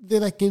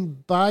that I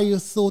can buy your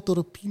thought or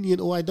opinion,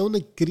 or I don't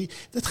agree.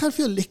 Dit gaan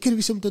vir jou lekker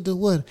wees om te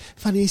hoor,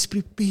 van jy is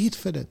prepared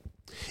vir dit.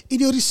 En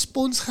jou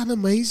respons gaan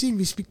amazing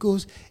wees,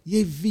 because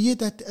jy weet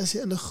dat as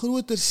in 'n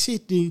groter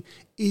setting,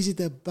 is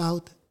it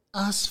about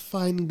us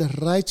finding the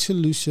right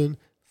solution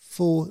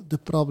for the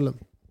problem.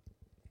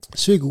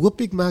 So ek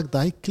hoop ek maak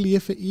die clear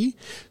vir u.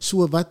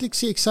 So wat ek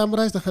sê, ek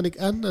summarize, dan gaan ek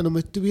aan na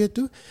nommer 2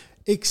 toe.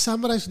 Ek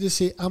summarize dit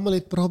sê, almal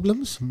het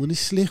problems, moenie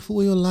sleg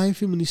vir jou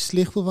life, moenie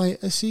sleg vir waar jy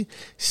is nie,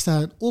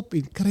 staan op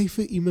en kry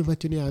vir iemand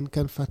wat jy in die hand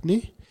kan vat,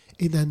 nie?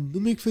 En dan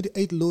noem ek vir die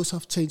 8 laws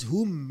of change,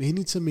 hoe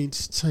manage a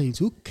mens change,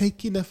 hoe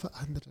kyk jy na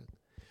verandering,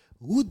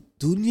 hoe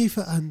doen jy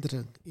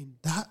verandering, en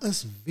daar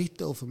is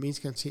wette, of 'n mens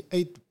kan sê,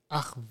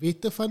 8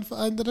 wette van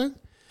verandering,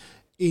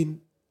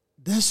 en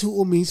dis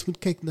hoe 'n mens moet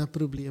kyk na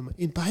probleme,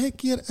 en baie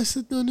keer is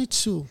dit nou net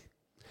so,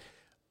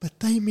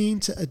 party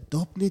mense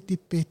adopt net die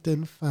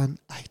pattern van,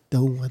 I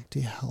don't want to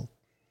help,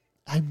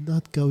 I'm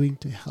not going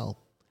to help,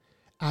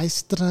 I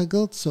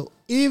struggled, so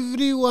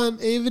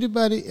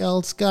everybody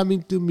else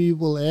coming to me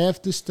will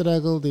have to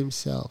struggle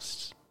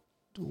themselves.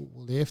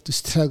 Will have to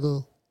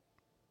struggle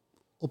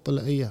op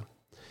hulle eie.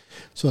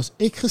 So as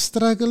ek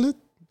gestruggle het,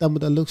 dan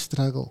moet hulle ook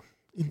struggle.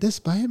 En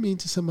dis baie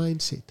mense se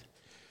mindset.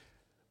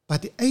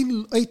 But die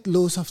 8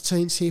 laws of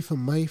change sê vir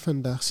my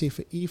vandag, sê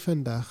vir u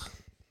vandag,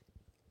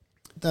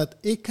 dat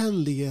ek kan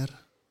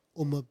leer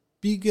om 'n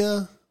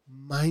bigger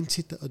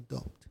mindset te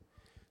adopt.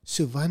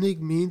 So wanneer ek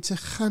mense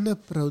gaan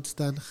approach,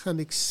 dan gaan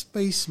ek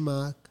space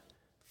maak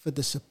vir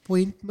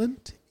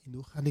disappointment, en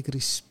hoe gaan ek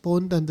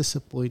respond aan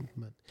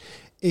disappointment.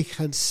 Ek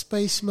gaan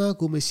space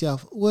maak om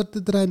myself oor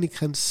te dra, en ek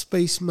gaan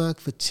space maak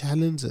vir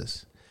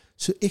challenges.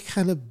 So ek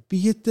gaan 'n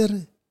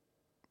beter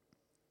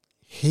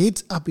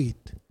heads up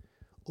het,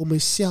 om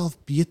myself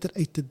beter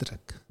uit te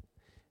druk,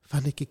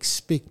 van ek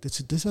expect it.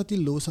 So dis wat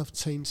die laws of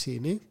change sê,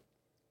 ne?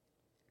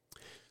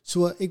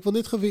 So ek wil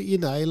net gou weer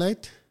een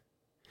highlight.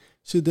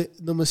 So the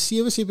number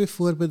 7 sê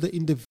byvoorbeeld, the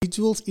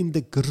individuals in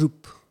the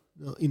group,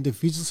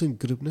 individuals in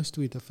group, nou is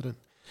twee different,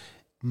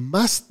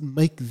 must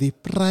make their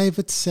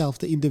private self,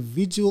 the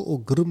individual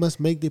or group must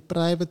make their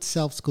private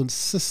selves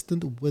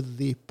consistent with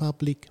their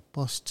public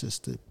postures,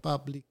 the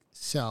public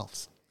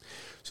selves.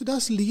 So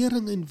daar's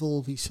lering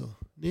involved hierso,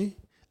 nee?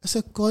 Is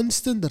a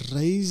constant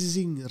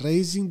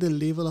raising the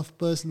level of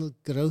personal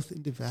growth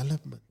and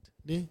development,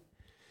 nee?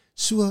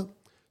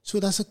 So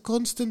daar's 'n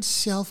constant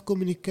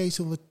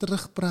self-communication, wat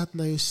terugpraat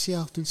na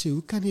jouself en sê,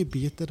 hoe kan jy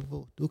beter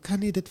word? Hoe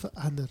kan jy dit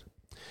verander?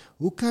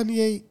 Hoe kan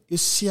jy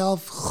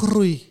jouself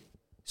groei?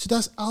 So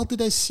daar's altyd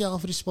die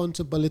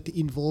self-responsibility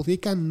involved. Jy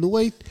kan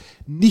nooit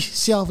nie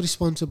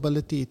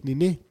self-responsibility het nie,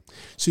 nee?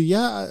 So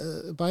ja,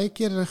 baie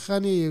keer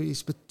gaan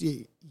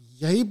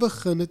jy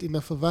begin het en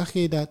dan verwag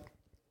jy dat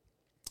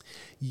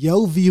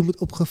jou wie moet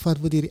opgevat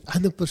word deur die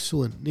ander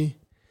persoon, nee?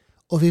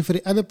 Of jy vir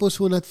die ander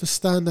persoon het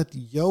verstaan dat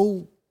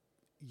jou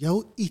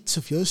iets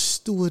of jou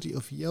storie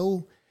of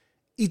jou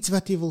iets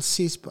wat jy wil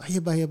sê is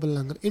baie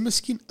belangrik. En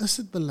miskien is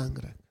dit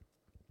belangrik.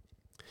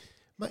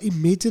 Maar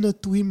imagine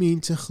dat 2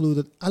 mense glo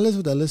dat alles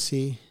wat hulle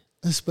sê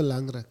is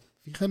belangrik.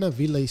 Wie gaan na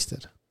wie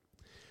luister?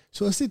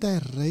 So as dit hy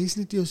reis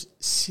net jou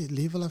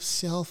level of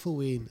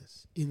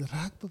self-awareness en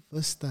raak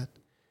bewus dat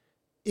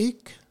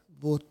ek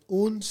word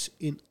ons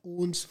en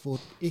ons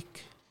word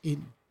ek en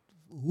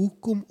hoe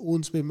kom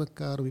ons by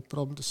mekaar om die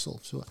probleem te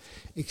solve? So,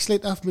 ek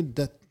sluit af met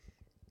dit.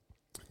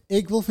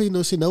 Ek wil vir jou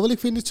nou sê, nou wil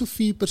ek vir net so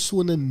 4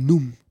 persone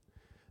noem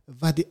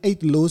wat die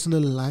 8 laws in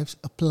hulle lives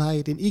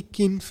applied en ek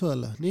ken vir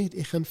hulle. Nee,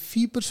 ek gaan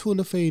 4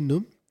 persone vir jou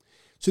noem.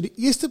 So die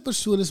eerste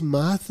persoon is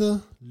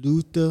Martin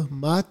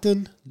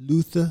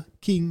Luther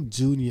King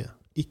Jr.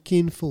 Ek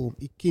ken vir hom,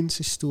 ek ken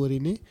sy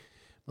storie, nee.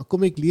 Maar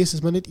kom ek lees,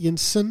 is maar net een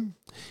sin.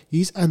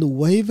 His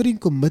unwavering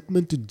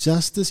commitment to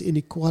justice and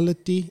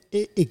equality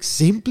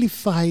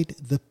exemplified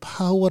the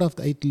power of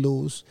the 8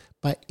 laws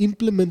by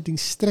implementing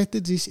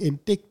strategies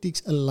and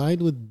tactics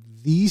aligned with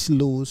these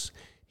laws.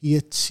 He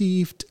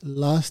achieved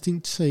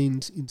lasting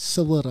change in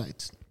civil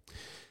rights.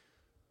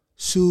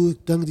 So,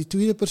 dan die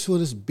tweede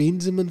persoon is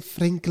Benjamin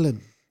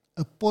Franklin,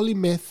 a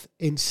polymath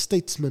and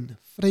statesman.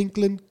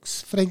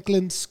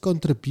 Franklin's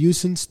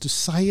contributions to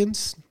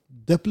science,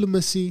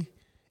 diplomacy,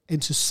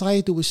 and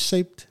society was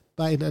shaped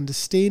by an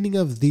understanding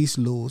of these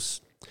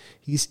laws.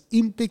 His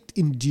impact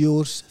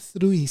endures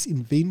through his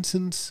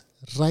inventions,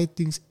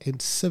 writings,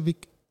 and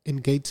civic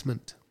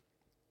engagement.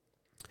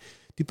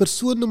 Die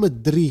persoon nummer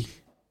 3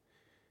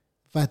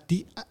 wat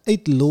die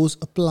 8 laws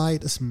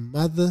applied is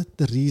Mother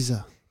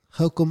Teresa.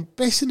 Her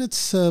compassionate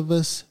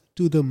service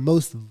to the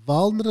most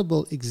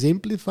vulnerable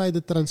exemplified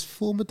the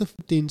transformative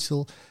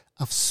potential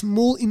of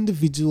small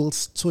individual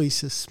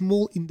choices.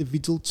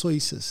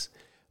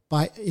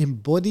 By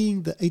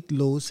embodying the 8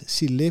 laws,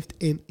 she left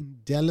an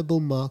indelible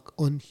mark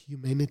on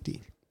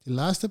humanity. Die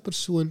laaste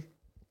persoon,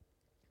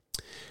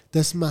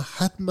 dis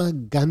Mahatma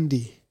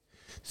Gandhi.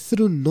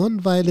 Through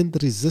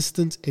non-violent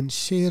resistance and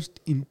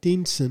shared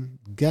intention,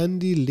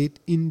 Gandhi led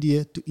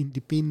India to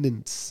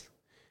independence.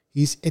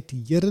 His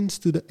adherence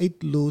to the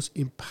 8 laws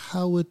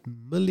empowered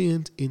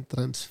millions and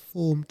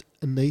transformed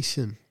a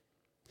nation.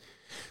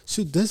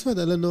 So dis wat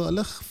hulle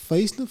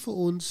wys nou vir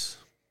ons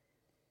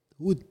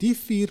hoe die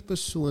 4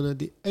 persone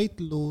die 8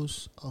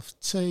 laws of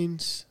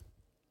change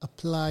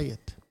apply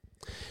it.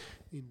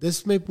 En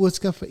dis my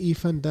boodskap vir u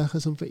vandag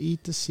is om vir u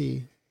te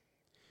sê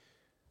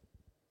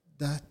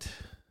dat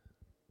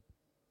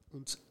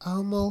ons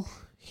almal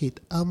het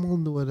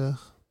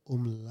nodig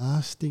om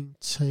lasting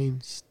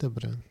change te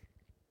bring.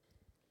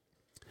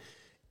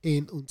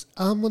 En ons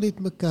almal het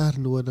mekaar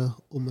nodig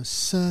om 'n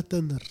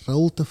certain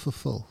rol te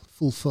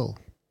fulfill.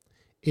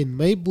 En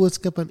my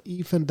boodskap aan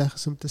u vandag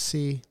is om te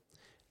sê,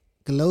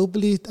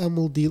 globally het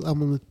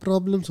almal met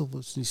problems, of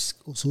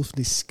ons hoef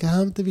nie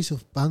skaam te wees,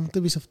 of bang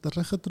te wees, of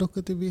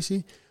teruggetrokke te wees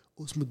nie.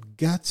 Ons moet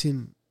guts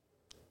en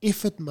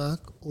effort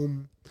maak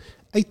om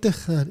uit te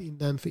gaan en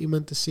dan vir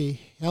iemand te sê,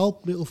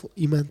 help my, of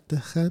iemand te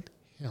gaan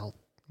help,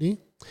 nie?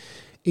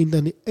 En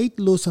dan die 8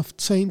 laws of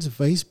change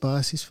wys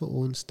basies vir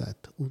ons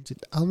dat ons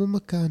het almal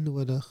mekaar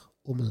nodig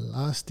om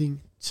lasting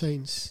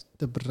change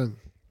te bring.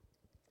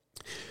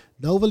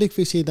 Nou wil ek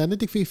vir sê, dan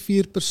het ek vir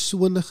 4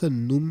 persone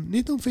genoem,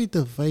 net om vir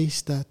te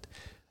wys dat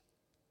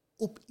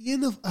op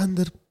een of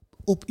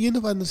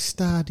ander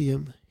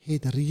stadium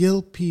het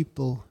real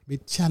people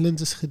met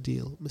challenges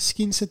gedeel.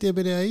 Miskien sit jy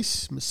by die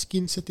huis,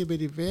 miskien sit jy by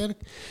die werk,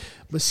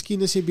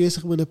 miskien is jy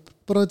besig met 'n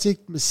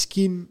project,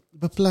 miskien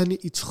beplan jy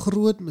iets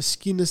groot,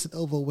 miskien is dit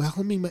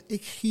overwhelming, maar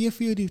ek gee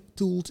vir jou die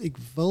tools, ek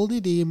wil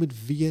nie dat jy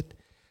moet weet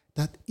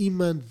dat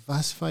iemand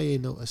was waar jy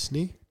nou is,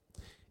 nie?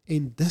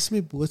 En dis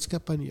my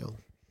boodskap aan jou.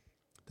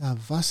 Daar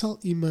was al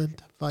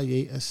iemand waar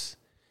jy is,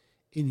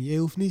 en jy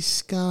hoef nie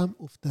skaam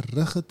of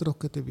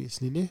teruggetrokke te wees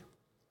nie, nie?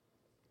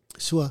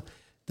 So,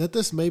 dit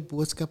is my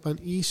boodskap aan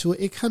u. So,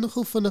 ek gaan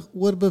nogal vinnig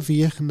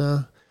oorbeweeg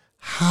na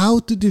how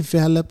to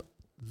develop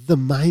the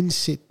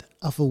mindset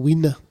of a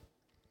winner.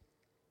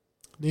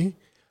 Nee?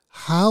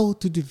 How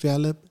to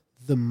develop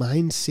the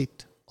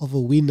mindset of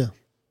a winner.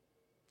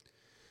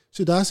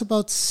 So, daar's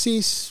about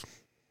 6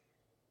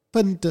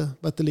 punte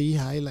wat hulle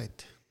hier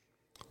highlight.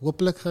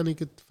 Hopelijk gaan ek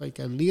het vir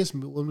kan lees,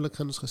 maar oomlik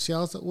gaan ons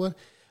gesels daaroor.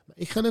 Maar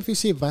ek gaan even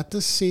sê, wat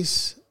is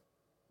 6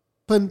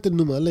 punte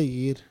noem hulle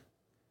hier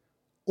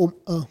om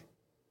 'n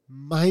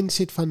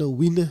mindset van 'n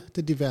winner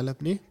te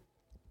develop, nee?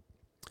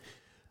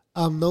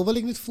 Nou wil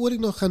ek net voor ek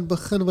nog gaan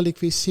begin, wil ek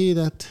vir sê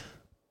dat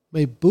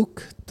my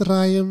boek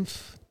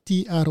Triumph,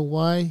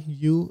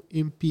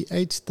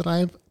 Triumph,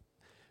 Triumph,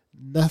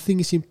 Nothing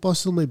is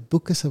Impossible, my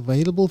boek is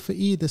available vir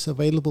u. It is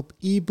available op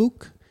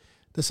e-book.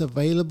 It is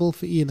available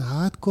vir u in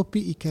hard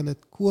copy. U kan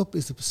dit koop,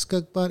 is dit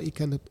beskikbaar, u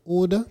kan dit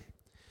order.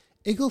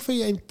 Ek wil vir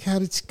u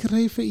encourage,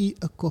 skryf vir u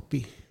 'n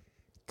kopie.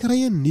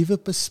 Kry 'n nuwe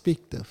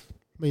perspektief.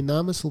 My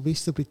naam is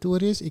Sylvester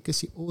Pretorius, ek is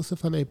die author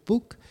van my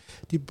boek.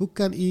 Die boek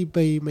kan u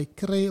by my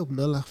kry op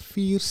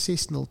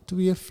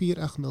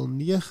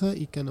 084-602-4809.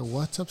 U kan 'n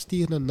WhatsApp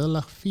stuur na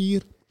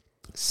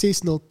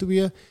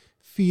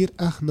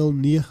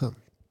 084-602-4809.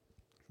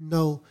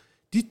 Nou,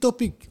 die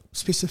topic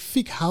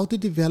spesifiek, how to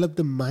develop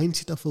the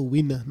mindset of a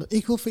winner. Nou,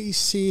 ek wil vir u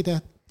sê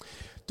dat,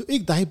 toe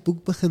ek die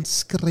boek begin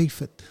skryf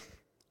het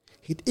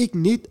ek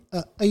net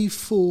 'n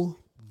A4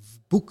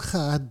 boek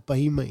gehad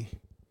by my,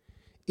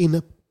 en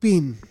 'n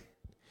pen,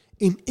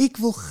 en ek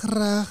wil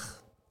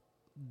graag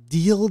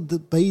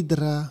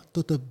bydra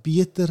tot 'n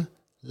beter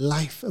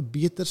life, 'n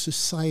beter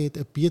society,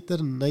 'n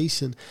beter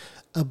nation,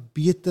 'n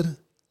beter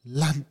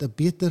land, 'n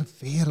beter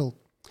wêreld.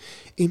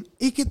 En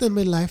ek het in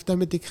my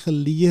lifetime het ek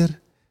geleer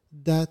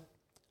dat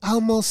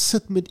almal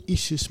sit met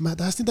issues, maar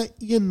daar's net daai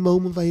een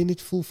moment waar jy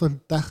net voel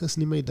vandag is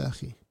nie my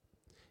dag nie.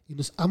 En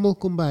ons almal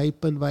kom by hy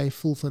punt waar jy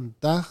voel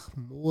vandag,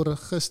 môre,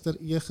 gister,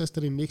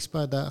 eergister en next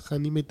paar dae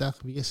gaan nie my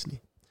dag wees nie.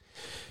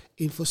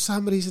 En for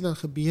some reason dan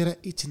gebeur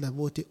iets en dan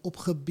word jy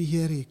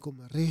opgebeur, jy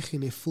kom reg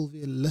en jy voel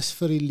weer lus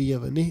vir die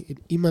lewe, nee? En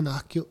iemand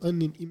hak jou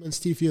in en iemand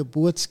stuur vir jou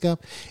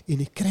boodskap en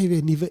jy kry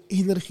weer nuwe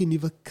energie,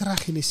 nuwe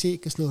krag en jy sê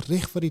ek is nou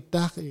reg vir die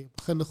dag en jy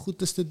begin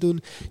goedes te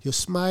doen, jou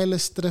smile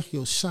is terug,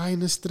 jou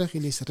shine is terug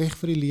en jy's reg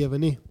vir die lewe,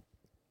 nee?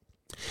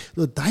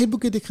 Nou daai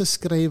boek het ek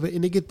geskrywe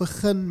en ek het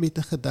begin met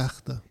 'n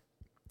gedagte.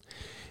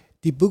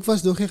 Die boek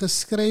was nog nie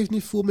geskryf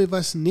nie, voor my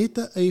was net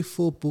 'n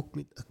A4 boek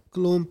met 'n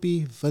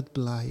klompie wit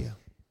blaaie.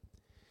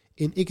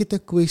 En ek het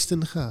 'n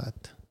question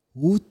gehad.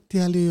 Hoe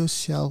tel jy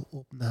jouself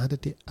op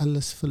nadat jy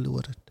alles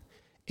verloor het?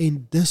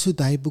 En dis hoe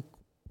die boek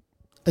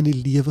in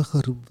die lewe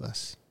geroep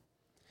was.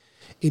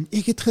 En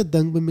ek het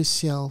gedink by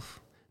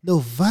myself,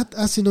 nou wat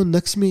as jy nou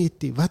niks meer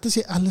het nie? Wat as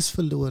jy alles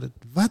verloor het?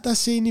 Wat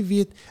as jy nie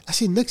weet, as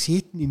jy niks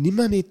het nie,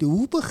 niemand het nie,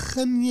 hoe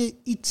begin jy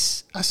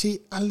iets as jy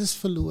alles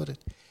verloor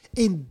het?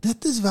 En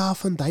dit is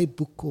waarvan die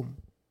boek kom.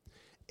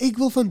 Ek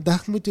wil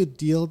vandag met jou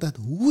deel dat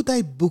hoe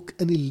die boek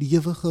in die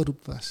lewe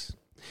geroep was.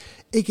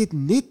 Ek het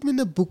net met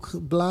 'n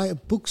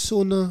boek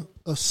sonder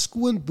 'n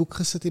skoon boek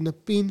gesit en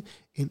 'n pen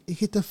en ek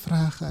het 'n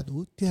vraag gehad,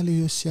 hoe tel jy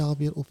jouself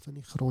weer op van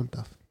die grond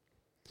af?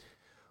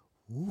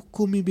 Hoe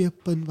kom jy by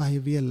 'n punt waar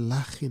jy weer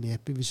lag en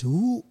happy is?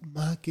 Hoe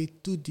maak jy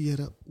toe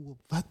deure oop?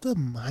 Wat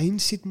 'n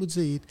mindset moet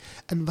jy hê?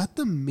 En wat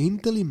 'n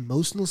mental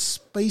emotional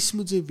space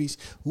moet jy wees?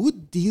 Hoe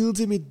deel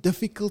jy met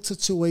difficult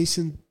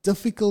situations,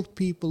 difficult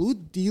people? Hoe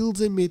deel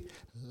jy met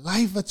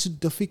life wat so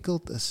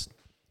difficult is?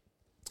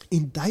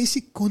 En daai is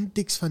die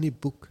konteks van die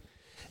boek.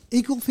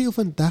 Ek wil vir jou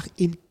vandag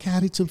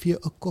encourage om vir jou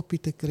 'n kopie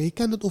te kry. Jy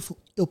kan dit of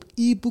op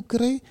e-boek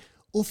kry,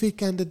 of jy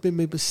kan dit by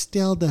my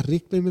bestel,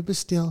 direk by my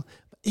bestel.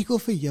 Ek wil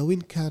vir jou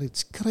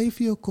encourage, kry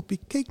vir jou 'n kopie,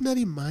 kyk na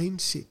die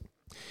mindset.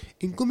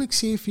 En kom ek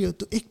sê vir jou,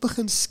 toe ek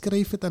begin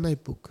skryf het aan my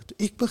boek, toe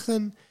ek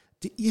begin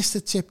die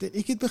eerste chapter, en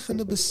ek het begin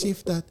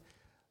besef dat,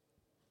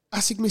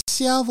 as ek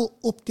myself wil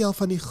optel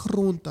van die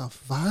grond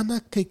af, waarna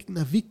kyk ek,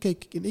 na wie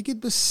kyk ek, en ek het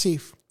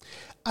besef,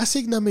 as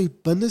ek na my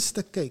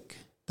binneste kyk,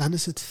 dan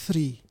is dit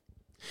free.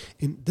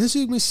 En dis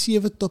hoe ek my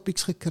 7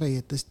 topics gekry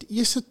het. Dus die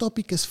eerste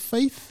topic is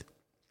faith,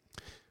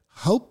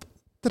 hope,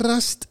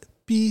 trust,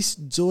 peace,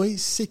 joy,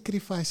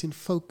 sacrifice en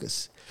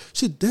focus.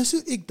 So dis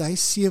hoe ek die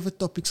 7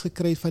 topics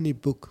gekry het van die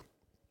boek.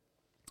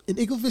 En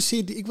ek wil vir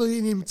sê, ek wil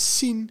jy net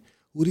sien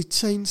hoe die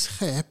change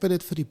gehappen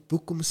het vir die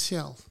boek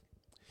homself.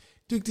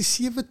 Toe ek die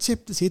 7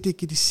 chapters het,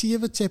 ek die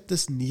 7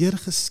 chapters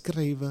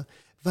neergeskrywe,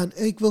 want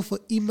ek wil vir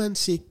iemand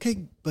sê, kyk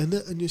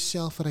binne in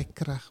jouself vir hy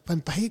krag.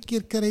 Want baie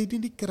keer kry jy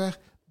nie die krag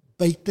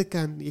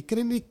buitekant, jy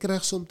kry nie die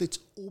krag soms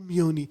om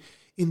jou nie,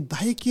 en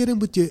baie kere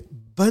moet jy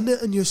binne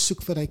in jou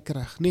soek vir hy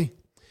krag, nee.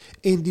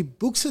 En die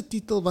boek se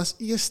titel was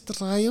eers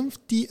Triumph,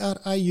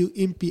 Triumph,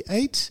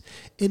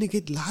 en ek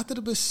het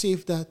later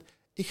besef dat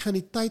ek gaan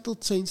die title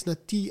change na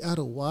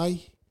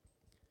Tryumph,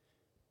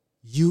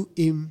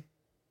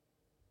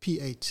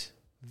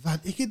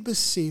 want ek het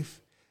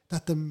besef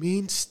dat 'n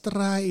mens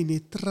try en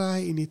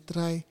jy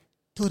try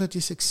totdat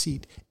jy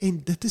succeed,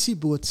 en dit is die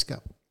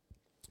boodskap.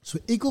 So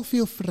ek wil vir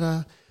jou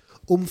vra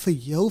om vir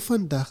jou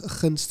vandag 'n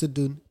guns te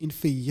doen en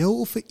vir jou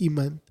of vir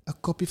iemand 'n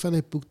kopie van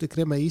die boek te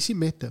kry, maar hier is die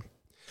mette.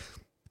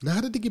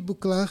 Nadat ek die boek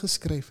klaar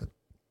geskryf het,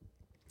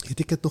 het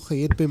ek dit nog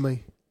gehad by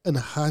my in 'n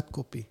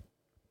hardcopy,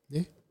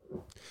 nee?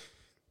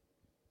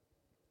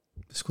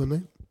 Dis kon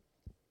nie.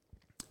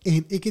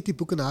 En ek het die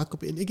boek in 'n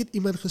hardcopy en ek het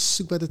iemand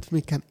gesoek wat dit vir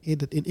my kan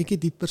edit en ek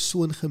het die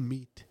persoon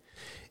gemeet.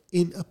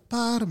 En 'n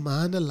paar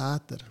maande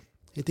later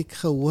het ek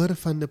gehoor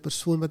van 'n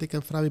persoon wat ek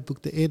kan vra my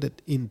boek te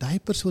edit en daai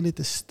persoon het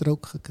 'n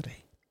stroke gekry.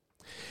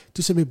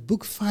 Toe sy my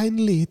boek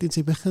finally het en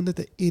sy begin dit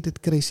te edit,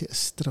 kry sy 'n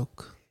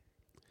stroke.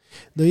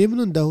 Nou jy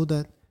moet onthou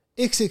dat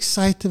ek is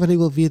excited want ek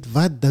wil weet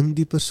wat dink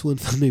die persoon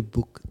van my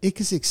boek. Ek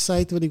is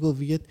excited want ek wil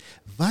weet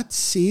wat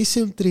sê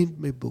sy omtrent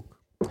my boek.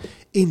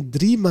 En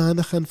 3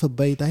 maande gaan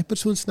verby. Daai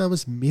persoon se naam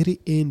is Mary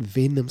Ann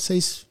Wenham. Sy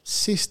is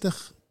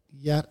 60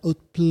 jaar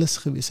oud plus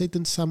gewees. Sy het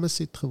in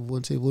Somerset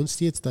gewoon. Sy woon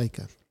steeds daai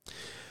kant.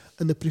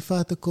 In 'n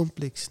private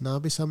kompleks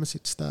naby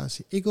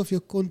Somersetstasie. Ek of jou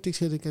konteks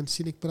jy kan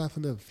sien ek praat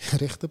van 'n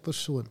regte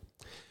persoon.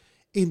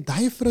 En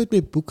daai vrou het my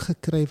boek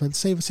gekry want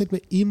sy het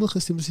my e-mail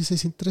gestuur en sy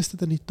is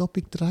interested in die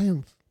topic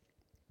Triumph.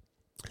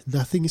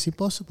 Nothing is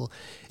impossible.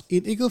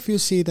 En ek wil vir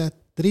jou sê dat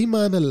 3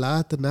 maande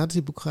later, nadat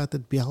sy boek gehad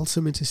het, bel sy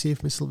en sy sê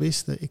vir my,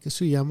 Sylvester, ek is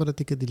so jammer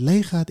dat ek het die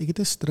lei gehad, ek het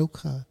 'n stroke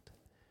gehad.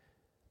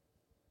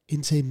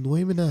 en sy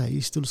nooi my na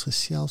huis toe ons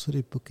gesels oor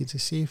die boek en sy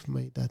sê vir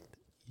my dat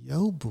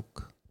jou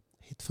boek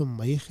het vir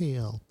my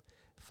gehelp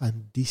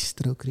van die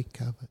stroke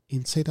recover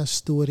en sy het haar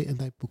storie in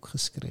die boek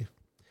geskryf.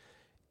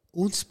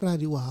 Ons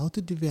praat oor how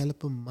to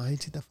develop a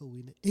mindset of a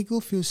winner. Ek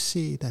wil vir jou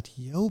sê dat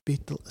jou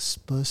battle is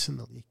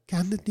personal. Jy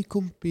kan dit nie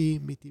compare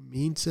met die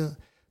mense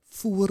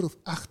voor of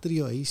agter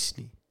jou huis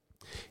nie.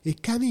 Jy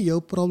kan nie jou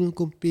probleem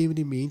compare met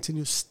die mense in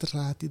jou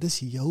straat nie. Dis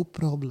jou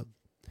probleem.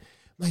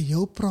 Maar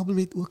jou probleem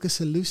het ook 'n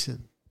solution.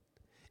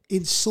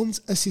 En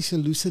soms is die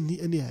solution nie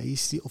in die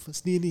huis nie, of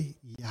is nie in die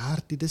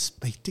jaar nie, dis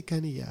buite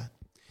kan die jaar.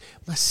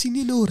 Maar sien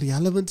jy nou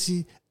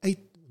relevantie uit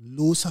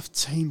laws of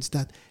change,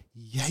 dat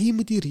jy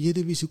moet die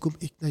rede wees hoekom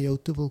ek na jou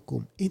toe wil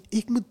kom. En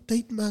ek moet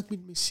tyd maak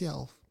met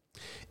myself.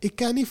 Ek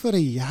kan nie vir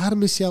 'n jaar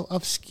myself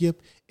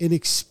afskeep en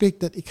expect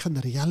dat ek gaan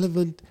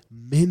relevant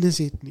manners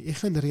het nie. Ek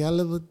gaan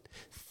relevant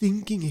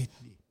thinking het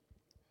nie.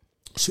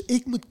 So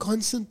ek moet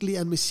constantly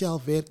aan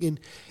myself werk en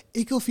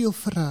ek wil vir jou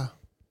vra,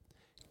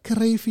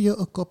 kry vir jou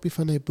 'n kopie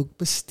van hy boek,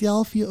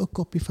 bestel vir jou 'n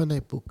kopie van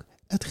hy boek.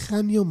 Dit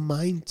gaan jou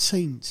mind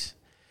change.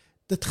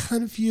 Dit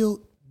gaan vir jou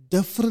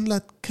different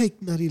laat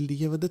kyk na die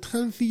lewe. Dit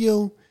gaan vir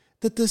jou,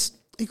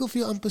 ek wil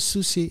vir jou amper so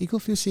sê, ek wil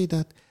vir jou sê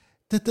dat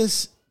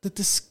dit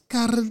is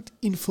current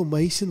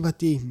information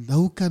wat jy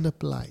nou kan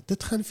apply.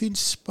 Dit gaan vir jou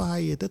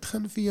inspire, dit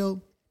gaan vir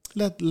jou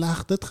laat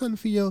lag, dit gaan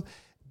vir jou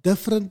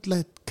different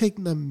laat kyk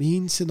na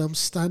mense, na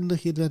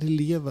omstandighede, na die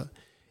lewe.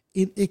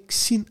 En ek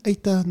sien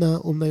uit daarna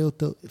om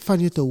van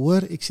jou te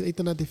hoor, ek sien uit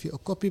daarna dat jy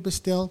 'n kopie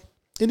bestel,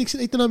 en ek sien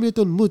uit daarna om jou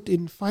te ontmoet,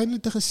 en finally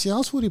te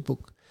gesels oor die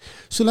boek.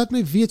 So laat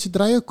my weet,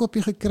 sodra jy 'n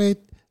kopie gekry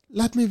het,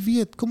 laat my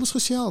weet, kom ons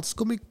gesels,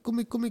 kom ek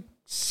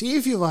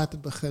sê vir jou wat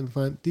het begin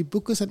van, die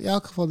boek is in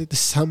elk geval net 'n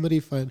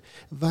summary van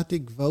wat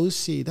ek wou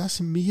sê, dat is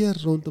meer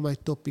rondom my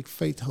topic,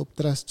 faith, hope,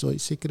 trust, joy,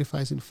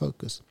 sacrifice and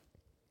focus.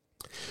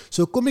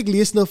 So kom ek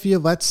lees nou vir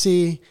jou wat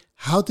sê,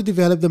 how to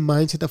develop the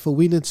mindset of a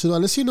winner. So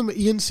hulle sê nommer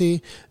 1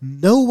 sê,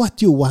 know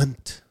what you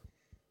want.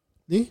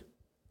 Nee?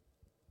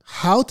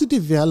 How to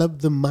develop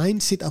the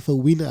mindset of a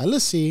winner. Hulle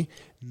sê,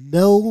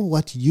 know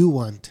what you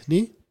want.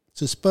 Nee?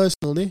 So it's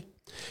personal, nee?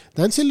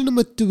 Dan sê hulle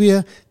nommer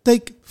 2,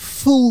 take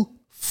full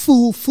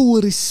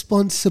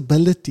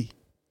responsibility.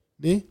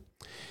 Nee?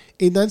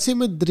 En dan sê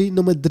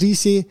nommer 3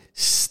 sê,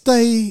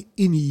 stay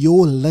in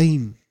your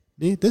lane.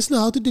 Nee? Dis nou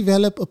how to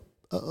develop a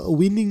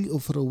winning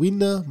of a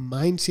winner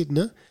mindset,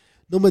 né?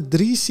 Nommer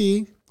 3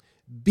 sê,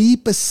 be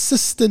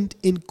persistent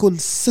and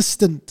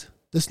consistent.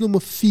 Dis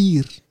nommer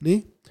 4,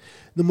 né?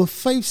 Nommer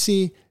 5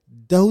 sê,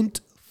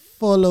 don't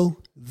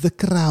follow the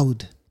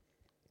crowd.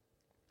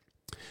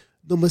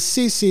 Nommer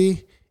 6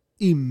 sê,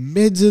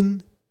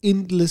 imagine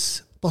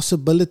endless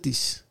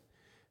possibilities.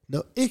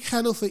 Nou, ek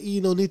gaan nou vir u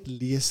nou net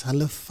lees,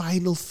 hulle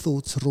final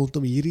thoughts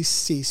rondom hierdie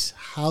 6,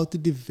 how to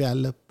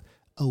develop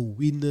a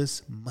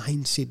winner's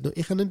mindset. Nou,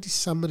 ek gaan net die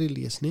summary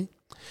lees, nee?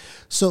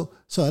 So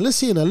hulle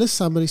sê, in hulle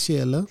summary sê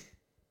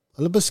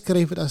hulle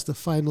beskryf het as the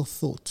final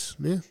thoughts,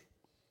 nee?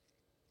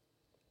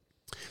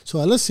 So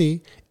hulle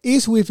sê,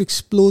 as we've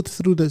explored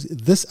through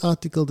this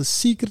article, the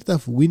secret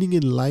of winning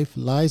in life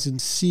lies in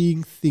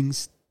seeing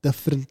things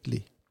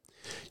differently.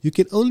 You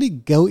can only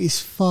go as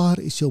far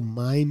as your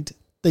mind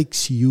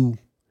takes you.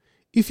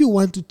 If you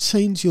want to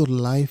change your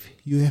life,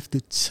 you have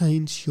to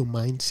change your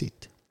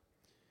mindset.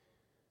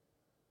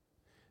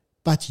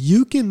 But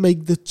you can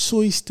make the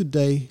choice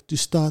today to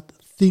start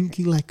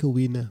thinking like a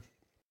winner.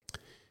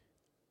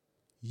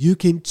 You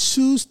can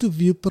choose to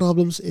view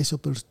problems as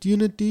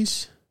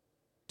opportunities,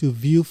 to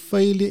view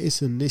failure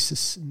as a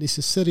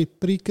necessary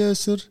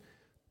precursor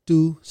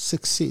to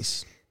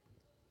success.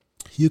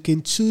 You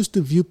can choose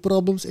to view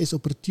problems as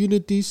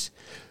opportunities,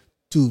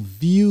 to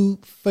view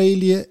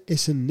failure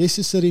as a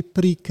necessary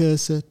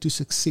precursor to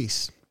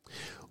success.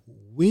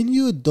 When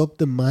you adopt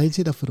the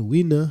mindset of a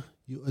winner,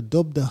 you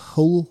adopt the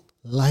whole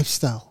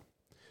lifestyle.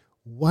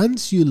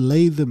 Once you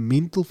lay the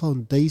mental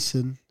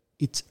foundation,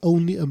 it's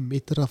only a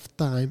matter of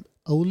time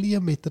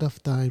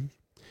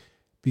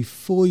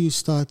before you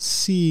start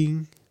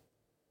seeing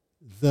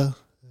the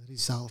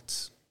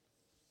results.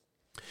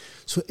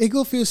 So ek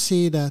wil vir jou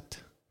sê dat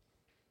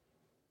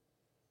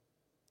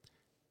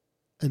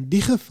in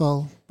die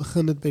geval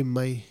begin dit by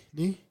my,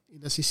 nee?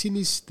 En as jy sien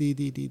is die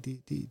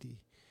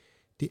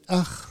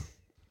 8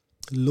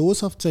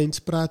 laws of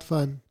change praat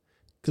van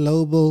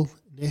global,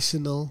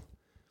 national,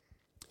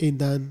 en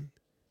dan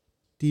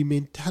die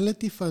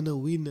mentality van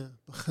 'n winner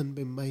begin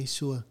by my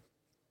so.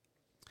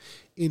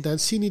 En dan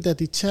sien jy dat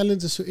die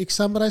challenge is so, ek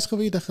summarize gou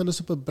weer, dan gaan ons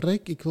op 'n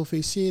break. Ek wil vir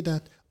jy sê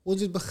dat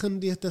ons het begin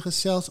deur te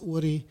gesels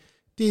oor die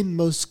 10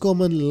 most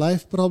common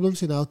life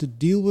problems and how to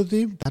deal with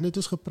them. Dan het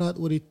ons gepraat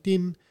oor die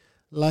 10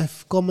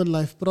 common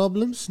life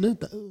problems, né?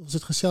 Ons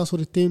het gesels oor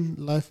die 10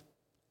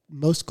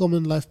 most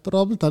common life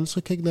problems, dan het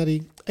ons gekyk na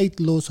die 8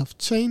 laws of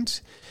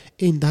change,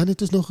 en dan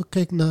het ons nog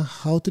gekyk na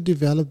how to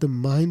develop the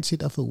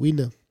mindset of a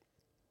winner.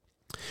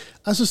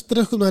 As ons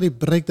terugkom na die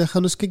break, dan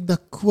gaan ons kyk na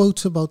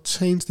quotes about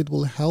change that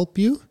will help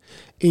you,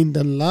 en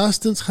dan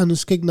laastens gaan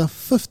ons kyk na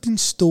 15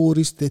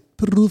 stories that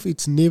prove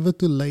it's never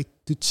too late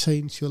to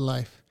change your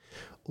life.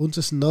 Ons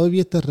is nou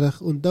weer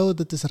terug. Onthou,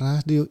 dit is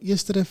Radio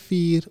Eerste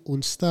Rivier,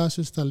 ons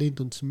stasie, ons talent,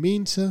 ons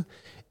mense.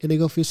 En ek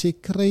wil vir jou sê,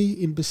 kry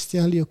en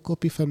bestel jou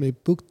kopie van my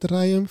boek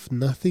Triumph,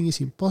 Nothing is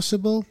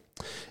Impossible.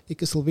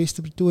 Ek is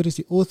Sylvester Pretorius,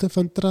 die author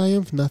van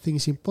Triumph, Nothing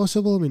is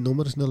Impossible. My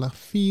nommer is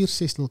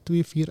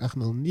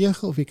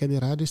 084-602-4809 of jy kan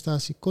die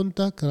radiostasie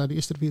kontak, Radio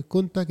Eerste Rivier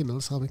kontak en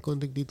hulle sal my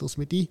contact details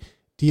met die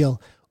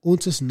deel.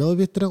 Ons is nou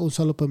weer terug, ons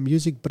sal op 'n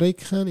music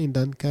break gaan en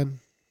dan kan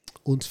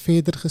ons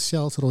verder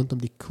gesels rondom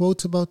die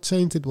quotes about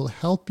change, it will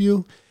help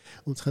you.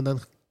 Ons gaan dan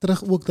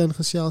terug ook dan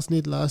gesels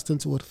net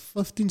laastens oor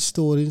 15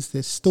 stories,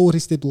 the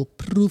stories that will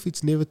prove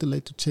it's never too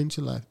late to change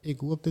your life. Ek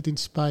hoop dit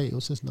inspire,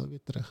 ons is nou weer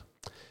terug.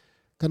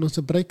 Kan ons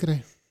 'n break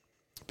kry?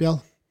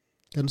 Bel,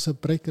 kan ons 'n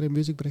break kry,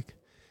 music break?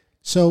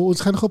 So, ons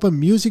gaan op 'n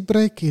music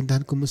break en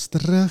dan kom ons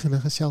terug en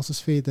dan gesels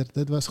ons verder.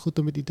 Dit was goed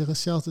om met u te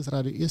gesels, dit is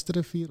Radio Eerste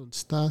Rivier, ons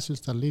stasie, ons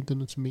talent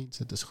en ons mense.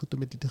 Dit is goed om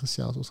met u te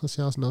gesels, ons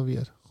gesels nou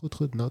weer.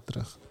 Goed, nou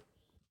terug.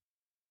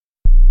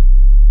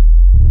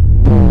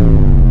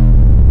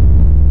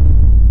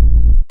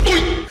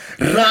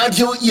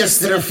 Radio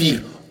Eerste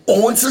Rivier,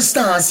 ons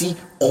stasie,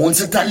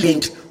 ons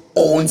talent,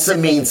 ons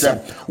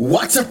mense.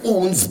 WhatsApp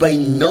ons by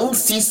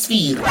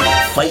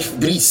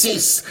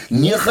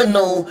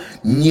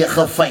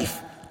 064-536-9095.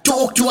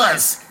 Talk to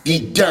us,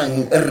 die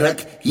ding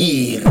ruk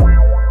hier.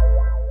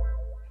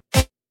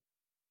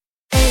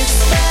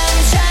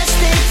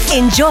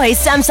 Enjoy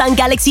Samsung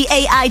Galaxy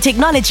AI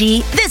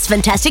technology this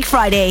fantastic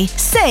Friday.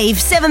 Save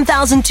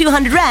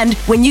 7,200 Rand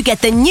when you get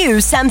the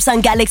new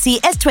Samsung Galaxy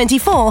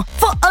S24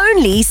 for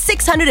only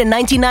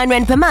 699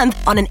 Rand per month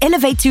on an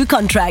Elevate 2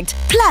 contract.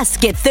 Plus,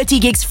 get 30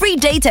 gigs free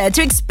data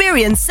to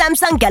experience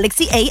Samsung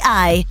Galaxy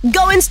AI.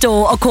 Go in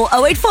store or call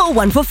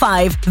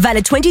 084-145.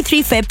 Valid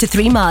 23 Feb to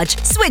 3 March.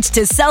 Switch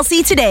to Cell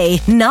C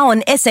today. Now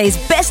on SA's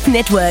best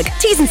network.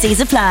 T's and C's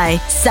apply.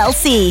 Cell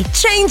C.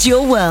 Change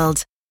your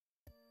world.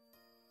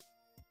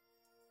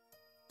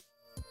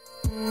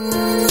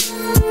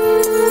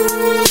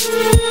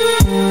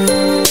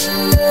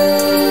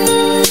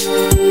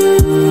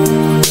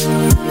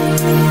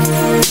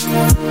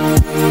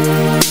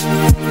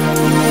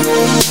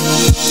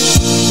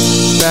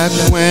 Back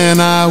when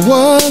I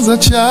was a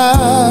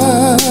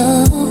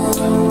child,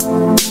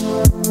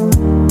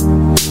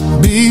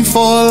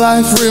 before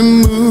life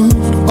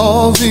removed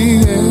all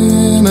the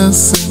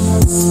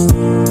innocence,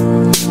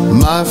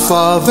 my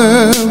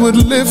father would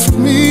lift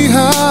me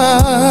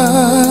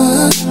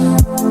high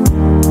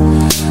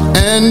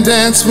and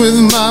dance with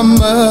my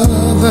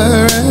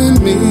mother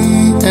and me,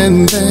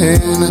 and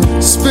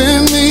then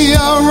spin me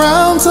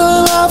around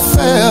till I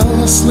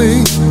fell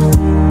asleep.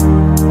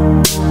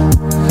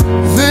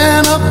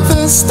 Then up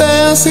the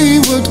stairs he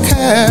would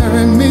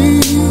carry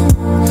me,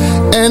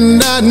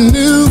 and I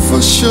knew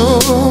for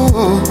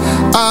sure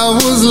I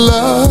was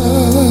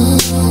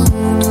loved.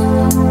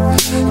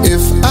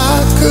 If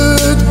I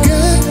could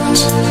get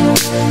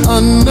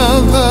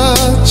another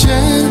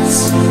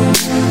chance,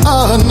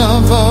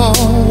 another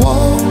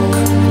walk,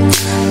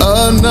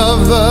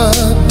 another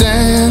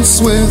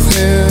dance with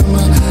him,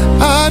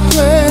 I'd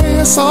play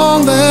a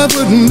song that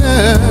would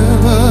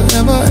never,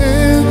 ever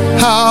end.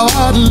 How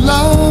I'd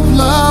love,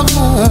 love,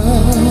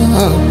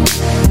 love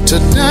to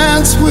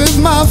dance with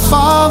my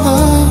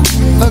father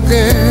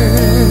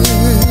again.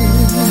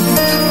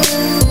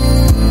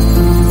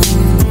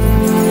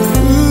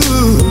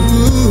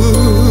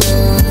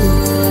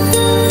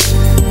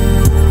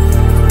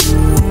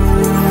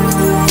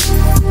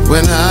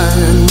 When I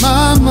and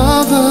my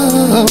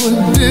mother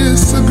would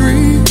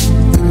disagree,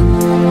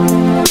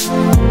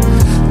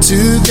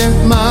 to get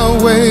my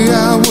way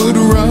I would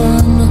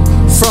run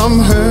from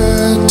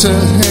her to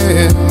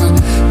him.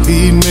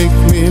 He'd make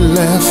me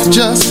laugh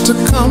just to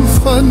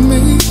comfort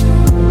me,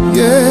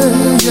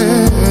 yeah,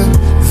 yeah.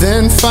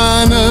 Then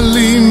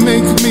finally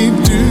make me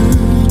do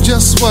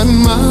just what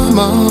my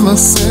mama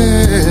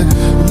said.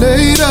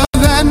 Later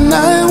that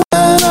night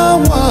when I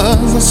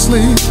was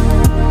asleep,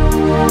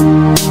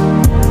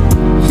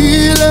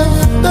 he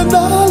left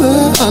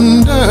 $1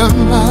 under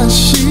my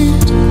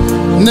sheet.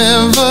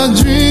 Never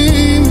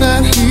dreamed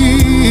that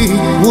he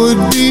would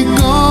be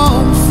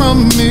gone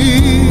from me.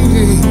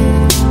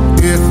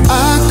 If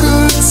I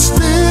could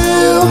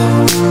steal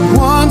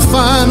one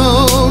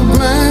final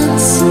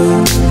glance,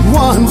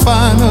 one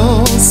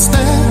final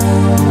step,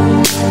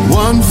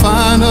 one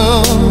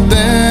final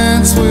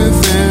dance with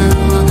him,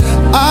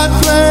 I'd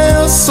play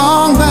a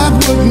song that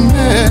would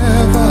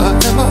never,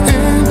 ever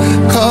end.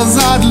 'Cause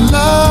I'd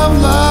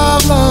love,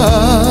 love,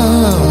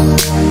 love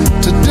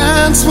to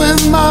dance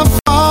with my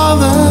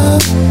father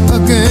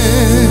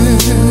again.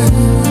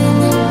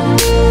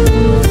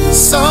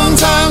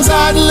 Sometimes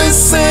I'd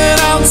listen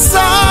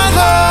outside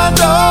her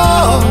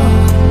door,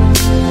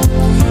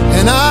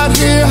 and I'd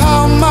hear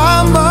how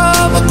my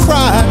mother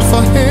cried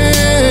for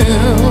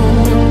him.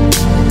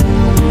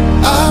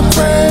 I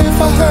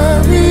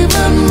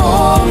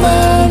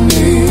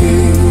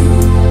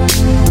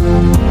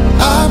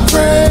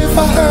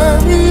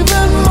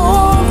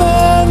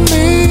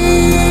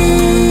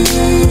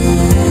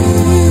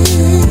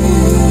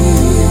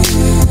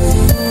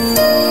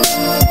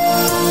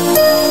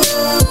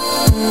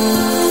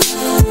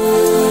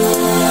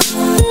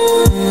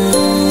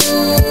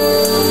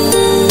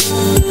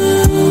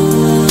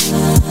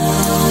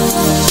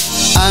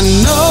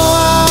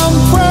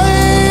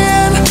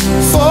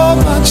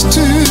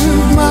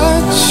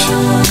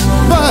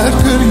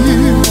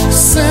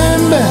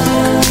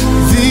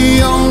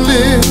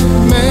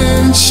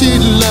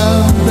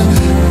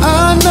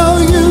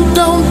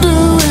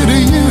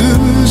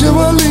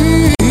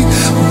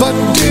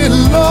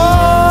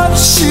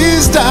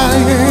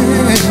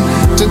dying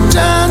to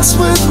dance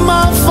with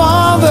my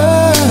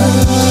Father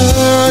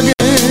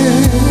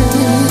again.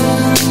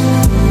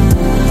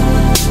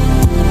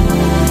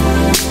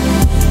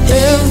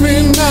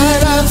 Every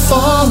night I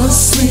fall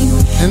asleep,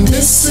 and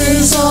this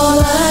is all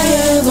I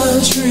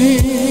ever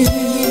dream.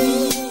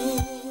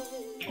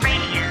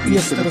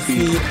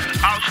 Yesterday.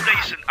 Our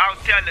station, our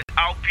talent,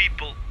 our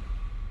people.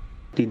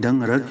 Die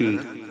ding rukkie.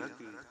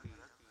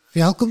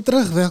 Welkom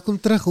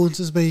terug. Ons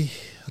is by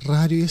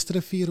Radio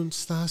Yesterday, ons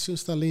stasie,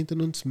 ons talent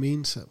en ons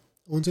mense.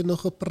 Ons het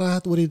nog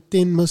gepraat oor die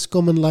 10 most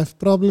common life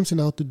problems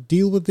and how to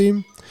deal with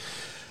them.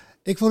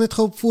 Ek wil net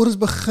gou voor ons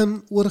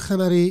begin oorgaan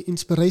na die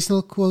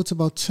inspirational quotes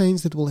about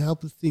change that will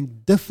help you think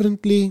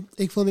differently.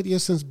 Ek wil net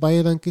eerstens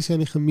baie dankie sê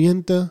aan die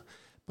gemeente,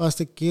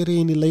 Pastor Kerry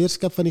en die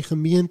leierskap van die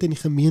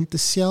gemeente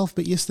self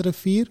by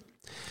Yesterday.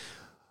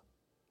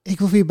 Ek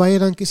wil vir baie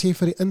dankie sê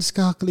vir die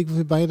inskakel, ek wil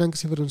vir baie dankie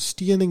sê vir ons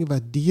steuning,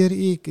 waardeer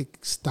ek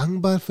is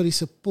dankbaar vir die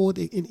support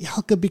en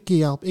elke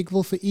bietjie help. Ek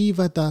wil vir u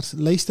wat daar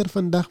luister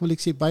vandag, wil ek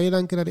sê baie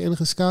dankie dat jy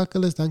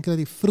ingeskakel is, dankie dat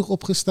jy vroeg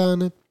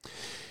opgestaan het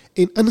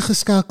en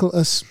ingeskakel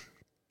is.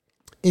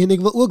 En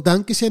ek wil ook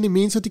dankie sê aan die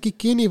mense wat ek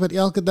ken nie, wat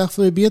elke dag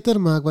vir my beter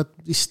maak, wat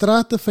die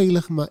strate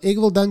veilig maak. Ek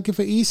wil dankie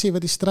vir u sê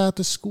wat die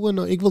strate skoon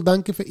hou. Ek wil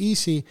dankie vir u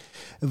sê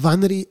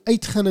wanneer u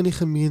uitgaan in die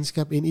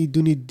gemeenskap en u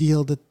doen die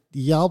deel, dit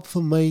help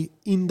vir my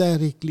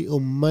indirectly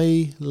om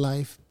my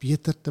life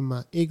beter te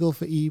maak. Ek wil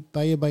vir u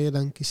baie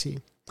dankie sê.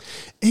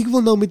 Ek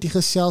wil nou met u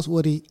gesels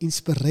oor die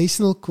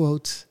inspirational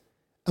quotes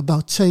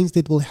about change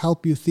that will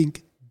help you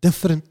think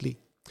differently.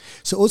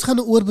 So ons gaan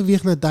nou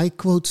oorbeweeg na die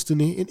quotes toe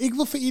nie, en ek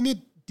wil vir u net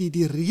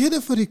die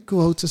rede vir die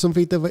quotes is om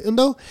vir te weet,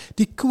 nou,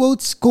 die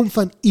quotes kom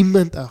van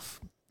iemand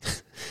af.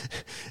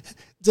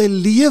 Jy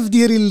leef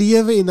deur die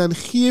lewe en dan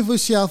gee vir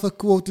jouself 'n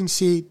quote en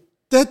sê,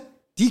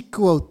 die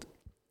quote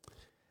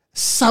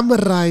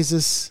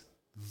summarizes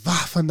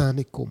waarvandaan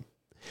ek kom.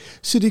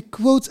 So die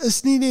quotes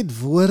is nie net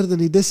woorde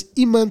nie, dis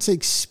iemand se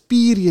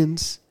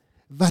experience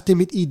wat hy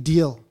met u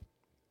deel.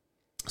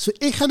 So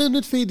ek gaan nou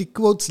net vir die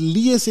quotes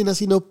lees en as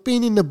jy nou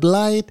pen en 'n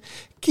blaai het,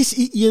 kies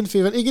u een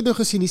vir, want ek het nou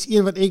gesien, dis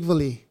een wat ek wil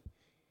hê.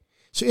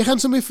 So ek gaan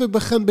sommer vir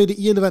begin by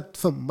die een wat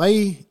vir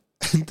my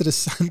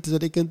interessant is,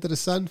 wat ek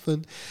interessant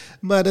vind,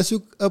 maar dis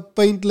ook 'n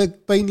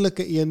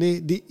pynlike een,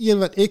 nee. Die een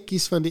wat ek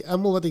kies van die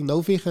almal wat ek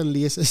nou vir gaan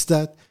lees, is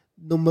dat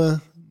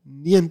nommer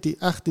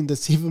 18, dat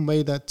sê vir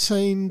my dat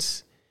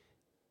change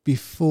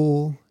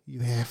before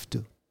you have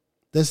to.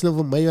 Dis nou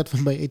vir my wat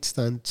vir my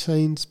uitstaan,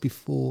 change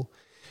before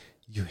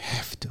you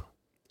have to.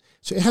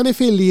 So ek gaan net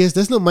vir lees,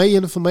 dis nou my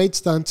een vir my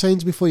uitstaan,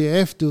 change before you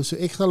have to, so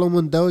ek sal hom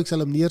onthou, ek sal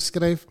hom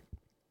neerskryf.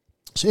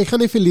 So ek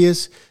gaan even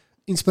lees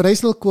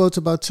inspirational quotes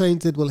about change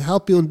that will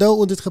help you.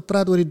 Onthou, ons het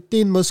gepraat oor die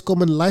 10 most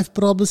common life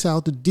problems,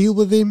 how to deal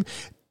with them.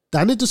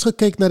 Dan het ons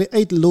gekyk na die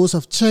 8 laws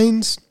of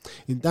change.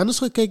 En dan het ons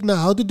gekyk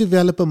na how to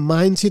develop a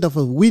mindset of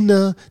a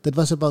winner. That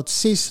was about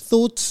 6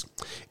 thoughts.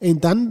 En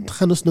dan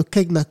gaan ons nou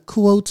kyk na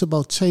quotes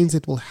about change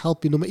that will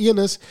help you. Nommer 1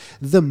 is,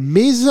 the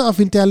measure of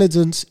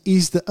intelligence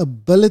is the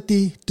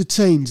ability to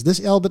change.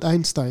 Dis Albert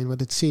Einstein wat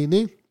het sê,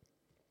 nee?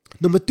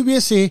 Nummer 2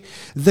 sê,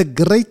 the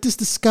greatest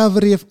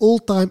discovery of all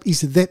time is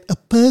that a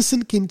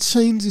person can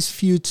change his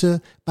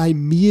future by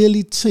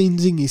merely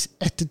changing his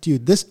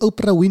attitude. Dis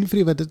Oprah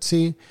Winfrey wat dit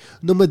sê.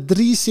 Nummer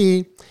 3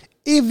 sê,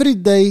 every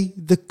day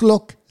the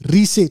clock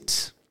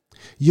resets.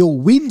 Your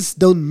wins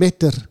don't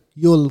matter.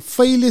 Your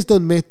failures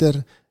don't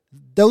matter.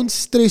 Don't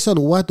stress on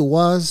what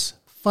was.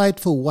 Fight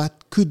for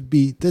what could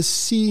be. Dis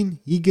Sean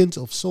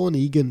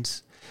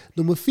Higgins.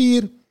 Nummer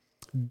 4,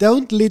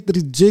 don't let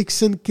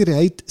rejection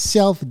create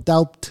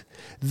self-doubt.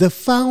 The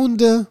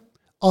founder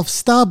of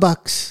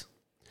Starbucks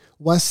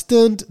was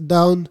turned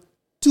down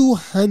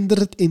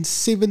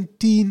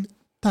 217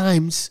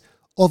 times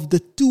of the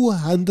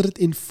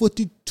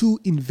 242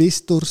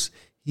 investors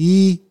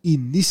he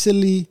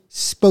initially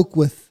spoke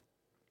with.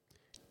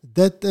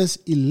 That is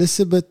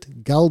Elizabeth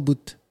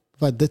Galbut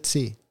wat dit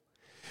sê.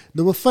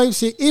 Number 5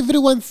 sê,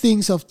 everyone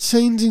thinks of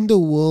changing the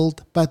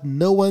world, but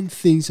no one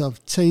thinks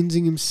of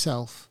changing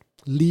himself.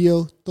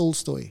 Leo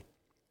Tolstoy.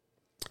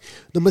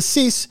 Number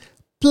 6,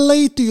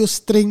 play to your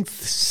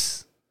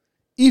strengths.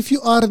 If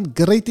you aren't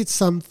great at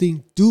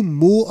something, do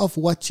more of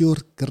what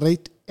you're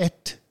great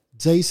at.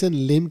 Jason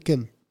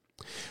Lemkin.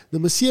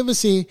 Number 7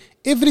 sê,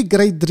 every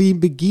great dream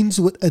begins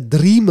with a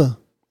dreamer.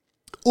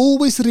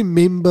 Always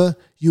remember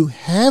you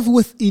have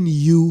within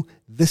you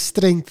the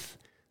strength,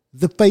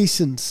 the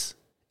patience,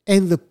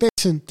 and the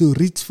passion to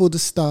reach for the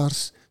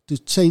stars, to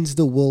change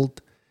the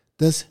world.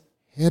 Dis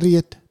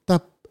Harriet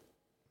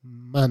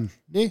Tubman,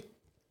 nee?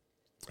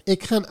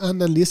 Ek gaan aan,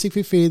 dan lees ek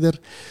weer verder.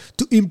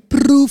 To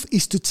improve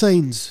is to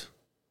change.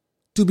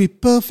 To be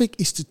perfect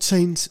is to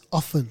change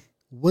often.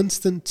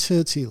 Winston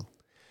Churchill.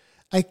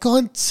 I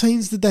can't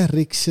change the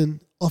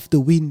direction of the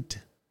wind,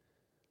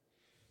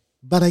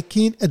 but I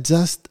can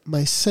adjust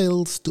my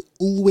sails to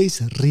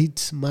always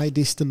reach my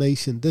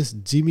destination. Dis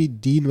Jimmy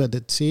Dean wat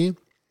dit sê.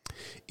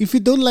 If you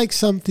don't like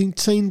something,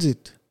 change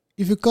it.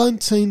 If you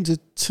can't change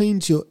it,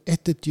 change your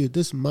attitude.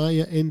 Dis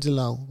Maya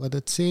Angelou wat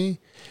dit sê.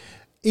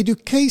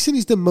 Education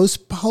is the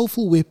most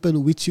powerful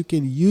weapon which you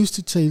can use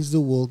to change the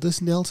world.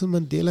 Dis Nelson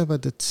Mandela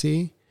wat dit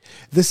sê.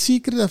 The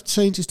secret of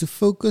change is to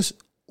focus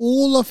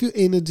all of your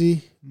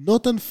energy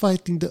not on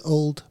fighting the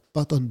old,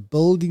 but on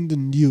building the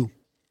new.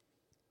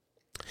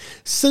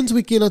 Since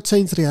we cannot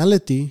change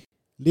reality,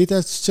 let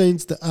us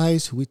change the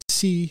eyes which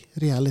see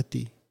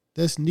reality.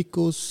 Dis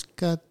Nikos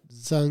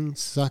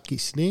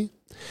Kazantzakis, né?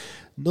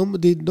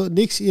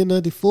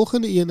 Die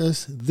volgende een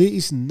is, there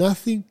is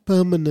nothing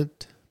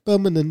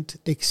permanent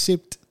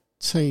except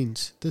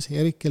change. Dis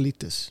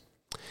Heraclitus.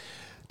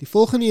 Die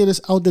volgende een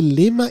is, our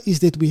dilemma is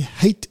that we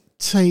hate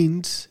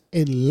change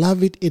and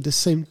love it at the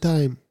same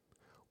time.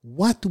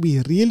 What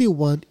we really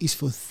want is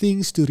for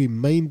things to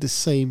remain the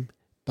same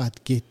but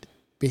get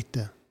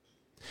better.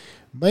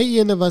 My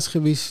ene was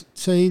gewees,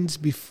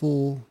 change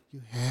before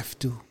you have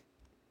to.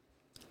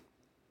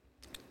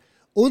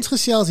 Ons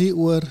gesels hier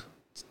oor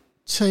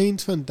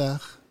change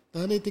vandag,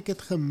 dan het ek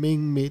het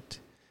gemeng met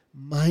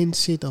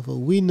mindset of a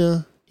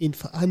winner en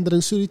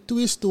verandering. So die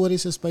twee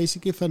stories is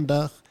basically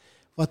vandag,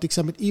 wat ek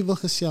saam met u wil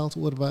gesels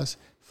oor was,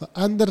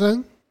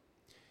 verandering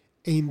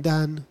en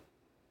dan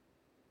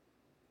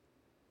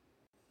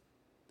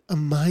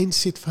een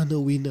mindset van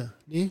een winner,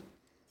 nee?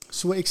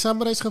 So ek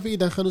summarize vir u,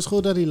 dan gaan ons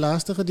gou naar die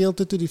laaste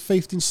gedeelte toe, die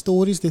 15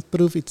 stories that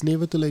prove it's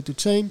never too late to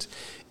change.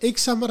 Ek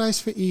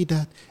summarize vir u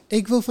dat,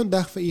 ek wil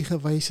vandag vir u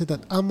gewys het,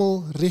 dat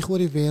almal reg oor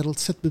die wêreld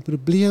sit met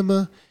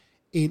probleme,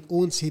 en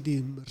ons het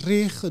die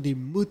reg, die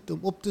moed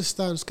om op te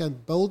staan, ons kan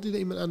bold na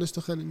iemand anders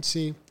toe gaan en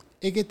sê,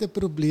 ek het 'n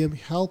probleem,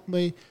 help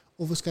my,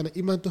 of ons kan na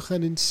iemand toe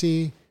gaan en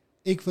sê,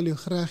 ek wil jou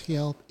graag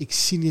help, ek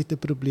sien jy het 'n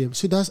probleem.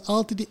 So daar is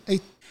altyd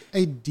die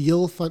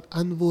uitdeel van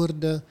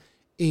antwoorde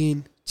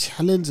en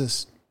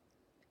challenges.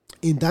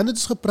 En dan het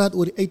ons gepraat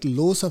oor die 8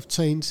 laws of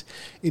change,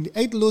 en die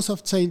 8 laws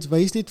of change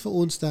wys net vir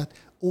ons dat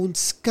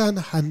ons kan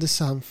hande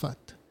saamvat.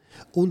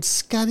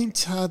 Ons kan in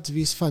charge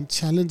wees van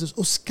challenges,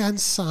 ons kan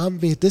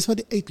saamwerk, dis wat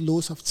die 8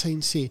 laws of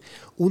change sê.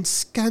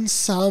 Ons kan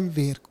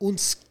saamwerk,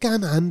 ons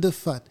kan hande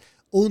vat,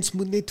 ons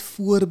moet net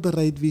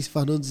voorbereid wees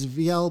van ons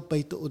wel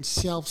buite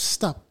onsself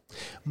stap.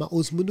 Maar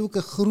ons moet ook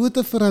 'n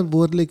groot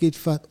verantwoordelikheid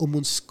vat om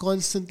ons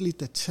constantly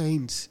te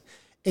change.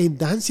 En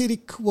dan sê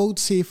die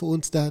quote sê vir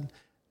ons dan,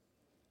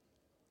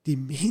 die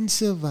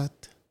mense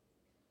wat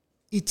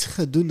iets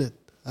gedoen het,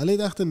 hulle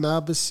het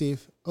agterna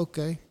besef,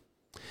 okay,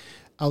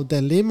 our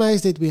dilemma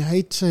is that we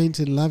hate change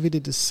and love it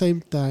at the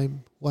same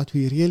time. What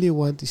we really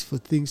want is for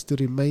things to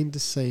remain the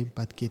same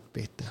but get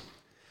better.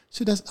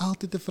 So dat is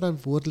altyd 'n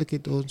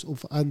verantwoordelikheid ons om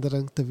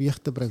verandering teweeg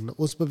te bring. Nou,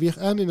 ons beweeg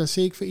aan en dan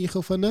sê ek vir u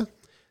gou vinnig,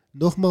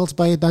 nogmaals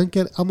baie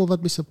dankie aan almal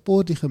wat my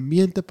support, die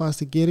gemeente,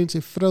 Pastor Gary en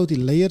sy vrou, die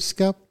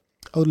leierskap,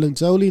 Oudeling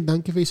Jolie,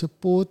 dankie vir u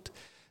support.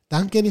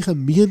 Dankie aan die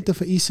gemeente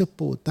vir u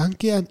support.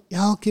 Dankie aan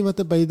elkeen wat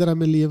 'n bydrae aan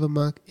my lewe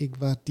maak. Ek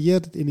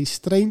waardeer dit en die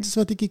strangers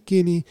wat ek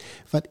ken nie,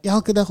 wat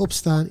elke dag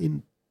opstaan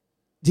en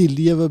die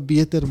lewe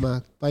beter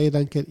maak. Baie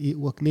dankie aan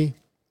u ook, nee.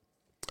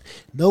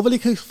 Nou wil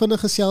ek vinnig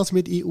gesels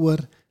met u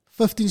oor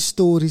 15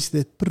 stories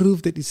that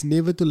prove that it's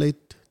never too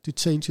late to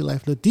change your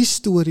life. Nou die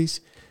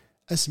stories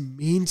is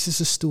mense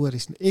se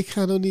stories. Nou, ek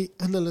gaan nou nie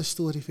in hulle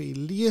storie vir u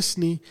lees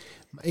nie,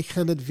 maar ek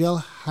gaan dit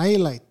wel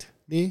highlight,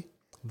 nee,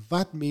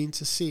 wat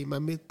mense sê,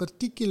 maar met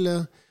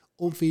particular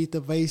om vir u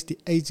te wys die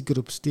age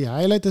groups. Die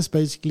highlight is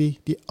basically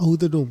die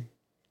ouderdom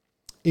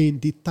en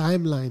die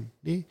timeline,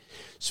 nee.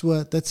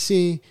 So dat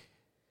sê,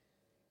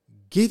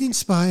 get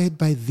inspired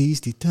by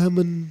these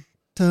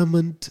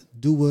determined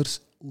doers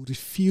who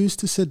refuse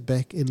to sit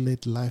back and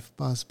let life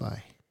pass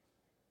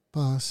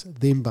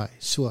them by.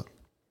 So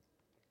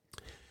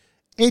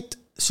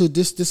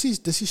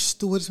dis is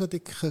stories wat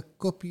ek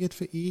gekopie het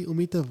vir u, om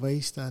u te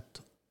wys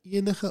dat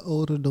enige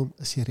ouderdom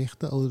is die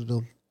regte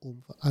ouderdom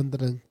om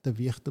verandering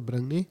teweeg te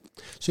bring, nee.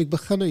 So ek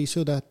begin nou hier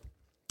so dat,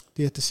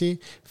 te sê,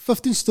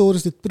 15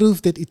 stories that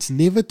prove that it's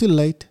never too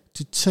late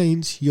to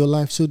change your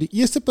life. So die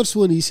eerste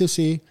persoon hier so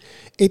sê,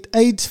 at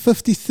age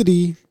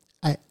 53,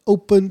 I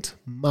opened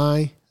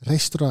my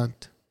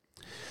restaurant.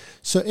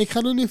 So ek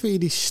gaan nou nie vir u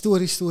die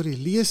story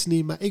lees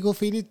nie, maar ek wil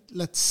vir u net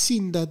laat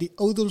sien dat die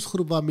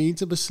ouderdomsgroep waar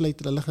mense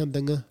besluit, hulle gaan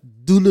dinge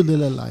doen in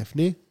hulle life,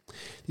 nee.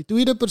 Die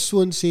tweede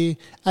persoon sê,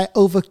 I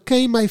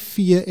overcame my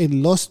fear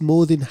and lost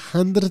more than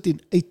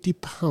 180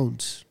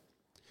 pounds.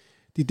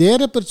 Die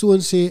derde persoon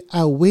sê,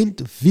 I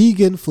went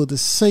vegan for the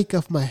sake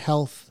of my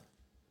health.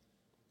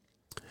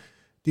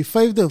 Die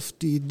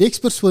next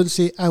persoon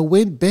sê, I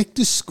went back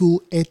to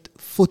school at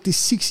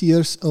 46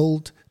 years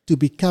old to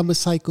become a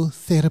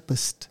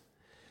psychotherapist.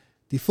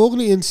 Die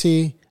volgende een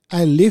sê,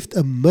 I left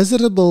a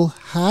miserable,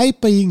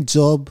 high-paying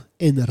job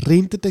and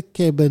rented a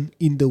cabin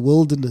in the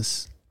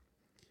wilderness.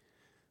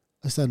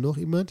 Is daar nog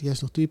iemand? Hier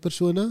is nog 2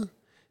 persone.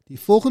 Die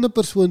volgende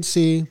persoon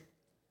sê,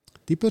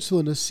 die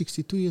persoon is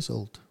 62 years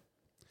old.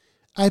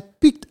 I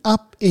picked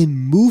up and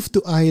moved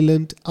to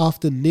Ireland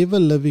after never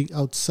living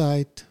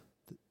outside,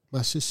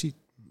 maar so sê,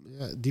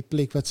 die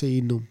plek wat sy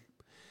hier noem.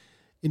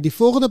 En die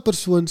volgende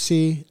persoon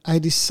sê, I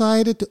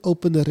decided to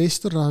open a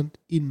restaurant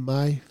in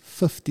my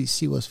 50s.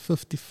 She was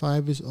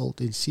 55 years old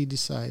and she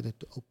decided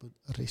to open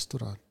a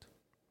restaurant.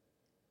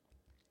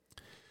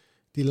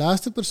 Die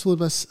laaste persoon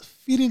was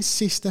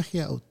 64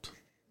 jaar oud.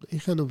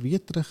 Ek gaan nou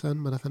weer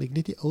teruggaan, maar dan gaan ek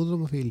net die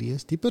ouderdom vir julle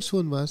lees. Die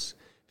persoon was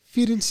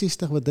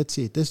 64 wat dit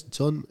sê. Dis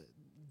John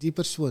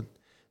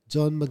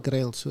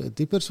McGrail. So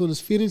die persoon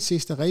is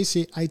 64. Hy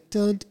sê, I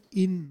turned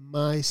in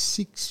my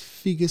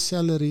 6-figure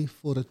salary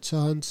for a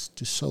chance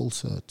to soul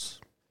search.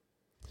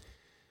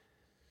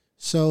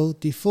 So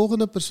die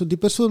volgende persoon,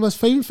 die persoon was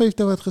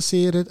 55 wat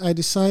gesê het, I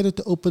decided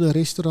to open a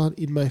restaurant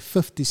in my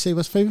 50s. Sy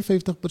was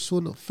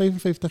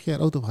 55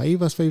 jaar oud, of hy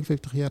was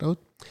 55 jaar oud.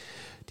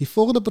 Die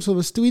volgende persoon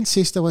was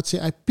 62 wat sê,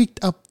 I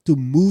picked up to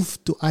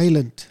move to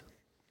Ireland.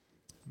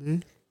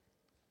 Nee?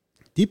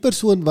 Die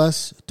persoon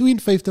was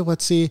 52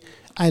 wat sê,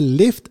 I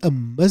left a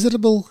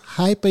miserable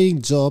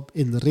high-paying job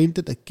and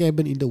rented a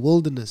cabin in the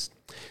wilderness.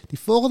 Die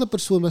volgende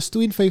persoon was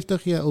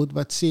 52 jaar oud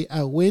wat sê,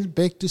 I went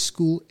back to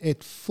school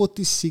at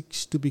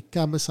 46 to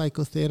become a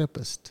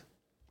psychotherapist.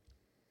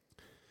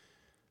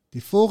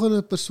 Die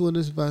volgende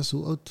persoon was,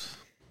 hoe oud?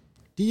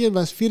 Die een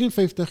was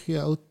 54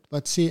 jaar oud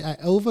wat sê, I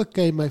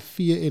overcame my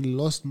fear and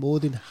lost more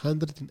than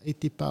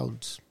 180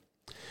 pounds.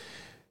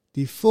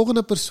 Die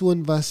volgende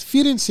persoon was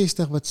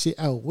 64 wat sê,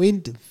 I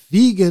went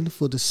vegan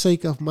for the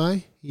sake of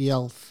my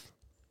health.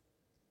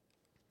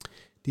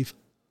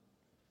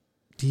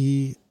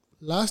 Die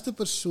laaste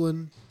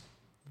persoon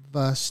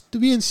was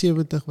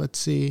 72 wat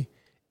sê,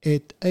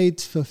 at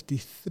age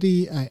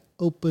 53, I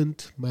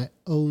opened my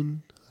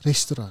own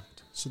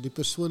restaurant. So die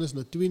persoon is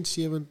nou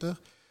 72,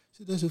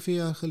 so dit is hoeveel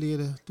jaar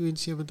gelede?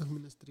 72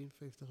 minus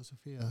 53 is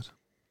hoeveel jaar?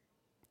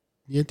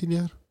 19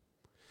 jaar?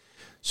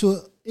 So,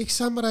 ek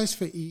summarize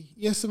vir u.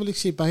 Eerst wil ek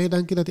sê, baie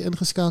dankie dat u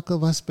ingeskakel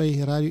was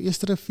by Radio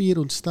Eersterivier,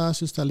 ons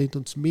stasie, ons talent,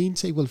 ons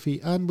mense. Ek wil vir u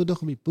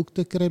aanmoedig om die boek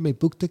te kry, my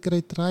boek te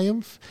kry,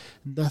 Triumph.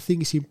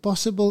 Nothing is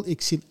impossible.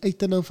 Ek sien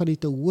uit en aan van u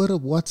te hoor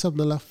op WhatsApp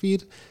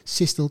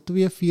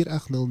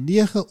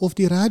 084-602-4809 of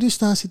die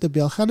radiostasie te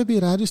bel. Gaan op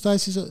die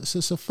radiostasie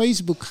se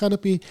Facebook, gaan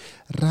op die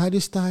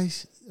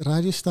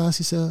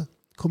radiostasie se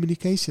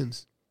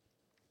communications,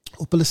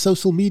 op hulle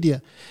social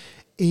media,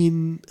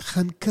 en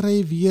gaan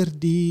kry weer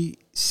die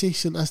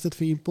session as dit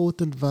vir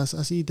important was,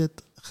 as jy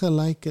dit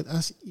gelyk het,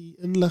 as die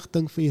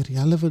inligting vir jy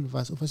relevant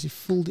was, of as jy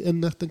voel die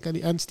inligting kan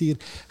jy aanstuur,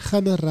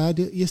 gaan na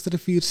Radio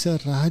Eersterivier se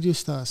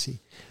radiostasie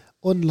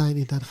online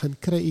en dan gaan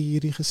kry jy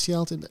hierdie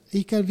gesels en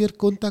jy kan weer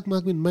kontak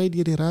maak met my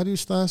deur die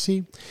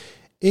radiostasie.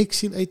 Ek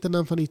sien uit en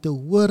aan van jy te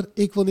hoor.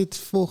 Ek wil net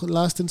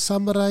last en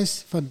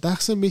summarize.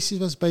 Vandag se message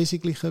was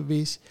basically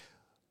gewees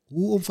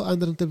hoe om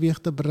verandering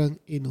teweeg te bring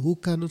en hoe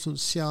kan ons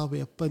onsself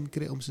weer 'n punt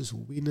kry om soos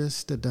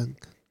winners te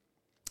dink.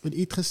 En jy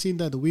het gesien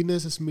dat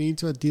winners is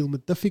mense wat deal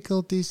met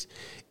difficulties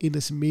en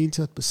is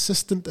mense wat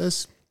persistent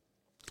is.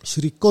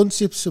 So die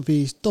concepts of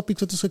die topic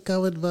wat ons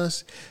gecovered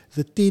was,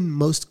 the 10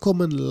 most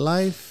common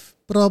life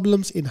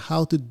problems and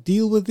how to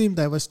deal with them,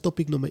 dat was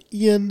topic nummer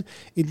 1.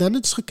 En dan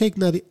het ons gekyk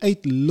na die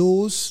 8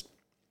 laws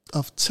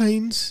of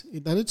change,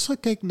 en dan het ons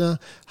gekyk na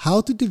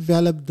how to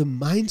develop the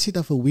mindset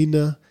of a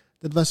winner.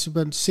 Dit was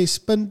van 6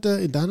 punte,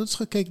 en dan het ons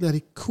gekyk na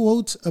die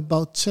quotes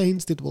about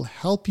change that will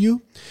help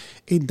you,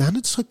 en dan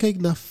het ons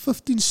gekyk na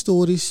 15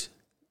 stories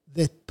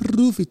that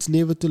prove it's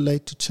never too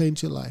late to change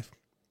your life.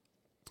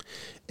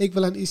 Ek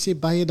wil aan u sê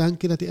baie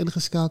dankie dat u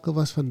ingeskakel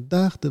was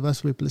vandag. Dit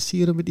was my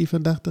plesier om met u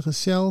vandag te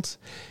gesels,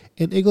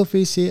 en ek wil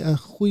vir u sê 'n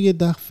goeie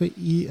dag vir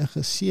u, 'n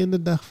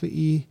geseënde dag vir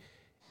u,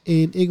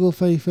 en ek wil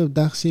vir u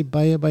vandag sê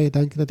baie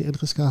dankie dat u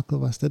ingeskakel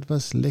was. Dit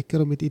was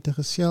lekker om met u te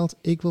gesels.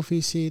 Ek wil vir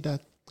u sê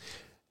dat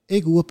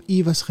ek hoop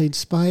u was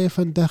geïnspireer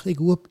vandag. Ek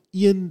hoop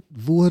een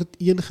woord,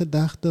 een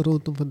gedagte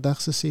rondom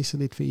vandag se sessie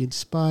net vir u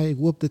inspire. Ek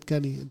hoop dit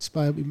kan u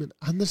inspire om iemand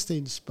anders te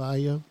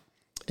inspire.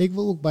 Ek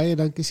wil ook baie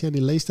dankie sê aan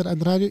die luister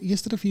aan Radio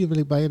Eersterivier, wil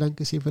ek baie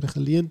dankie sê vir die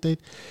geleentheid.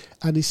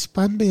 Aan die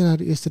span by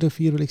Radio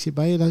Eersterivier wil ek sê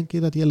baie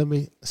dankie dat julle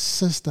my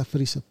assist vir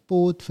die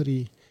support, vir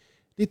die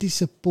net die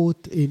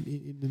support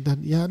en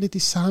dan ja, net die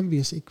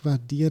saamwees. Ek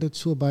waardeer dit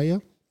so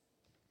baie.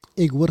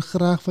 Ek hoor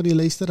graag van die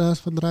luisteraars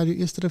van Radio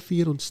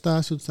Eersterivier, ons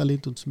stasie, ons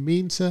talent, ons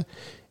mense.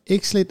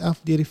 Ek sluit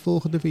af deur die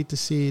volgende vir te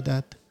sê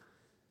dat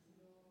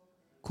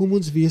kom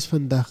ons wees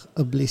vandag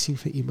 'n blessing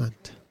vir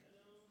iemand.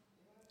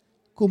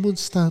 Kom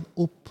ons staan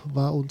op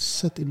waar ons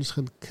sit en ons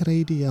gaan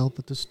kry die help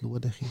wat ons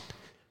nodig het.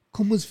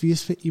 Kom ons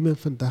wees vir iemand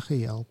vandag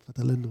 'n help wat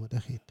hulle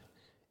nodig het.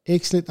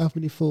 Ek sluit af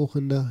met die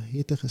volgende.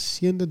 Het 'n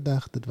geseënde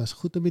dag. Dit was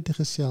goed om met te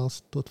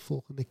gesels. Tot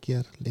volgende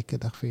keer. Lekker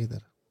dag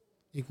verder.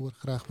 Ek hoor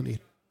graag van u.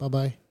 Bye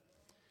bye.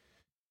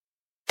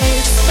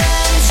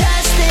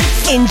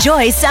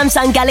 Enjoy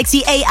Samsung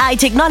Galaxy AI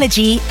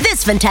technology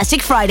this fantastic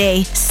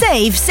Friday.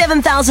 Save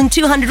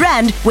 7,200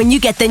 Rand when you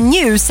get the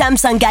new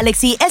Samsung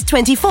Galaxy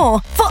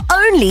S24 for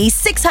only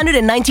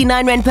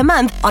 699 Rand per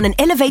month on an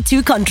Elevate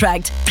 2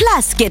 contract.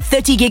 Plus, get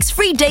 30 gigs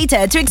free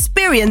data to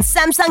experience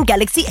Samsung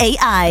Galaxy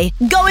AI.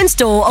 Go in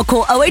store or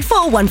call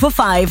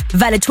 084-145.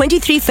 Valid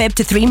 23 Feb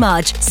to 3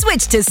 March.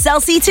 Switch to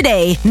Cell C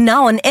today.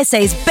 Now on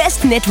SA's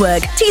best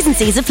network. T's and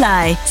C's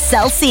apply.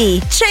 Cell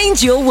C.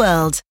 Change your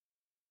world.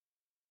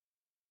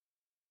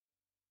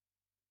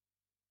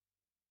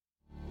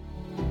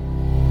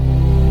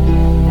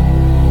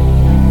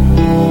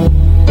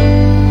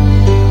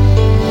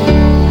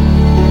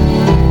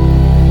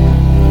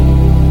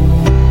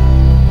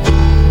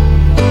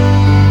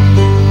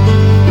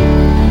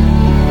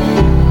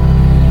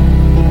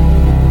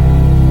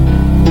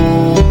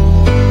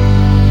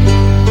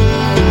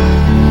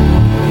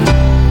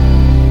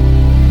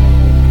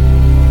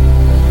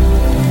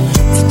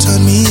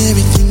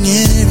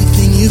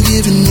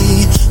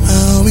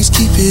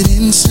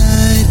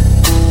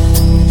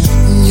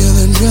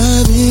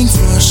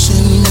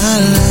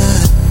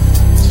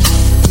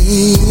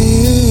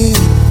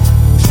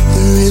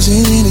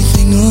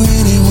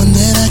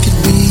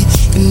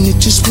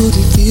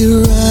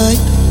 you're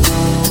right.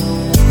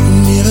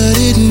 Never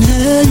didn't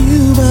have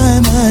you by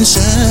my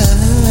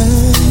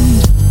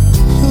side.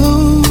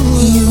 Oh,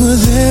 you were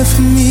there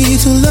for me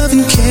to love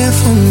and care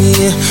for me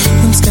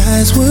when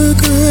skies were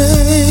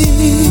gray.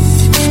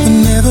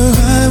 Whenever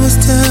I was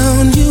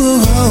down, you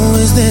were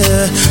always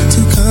there to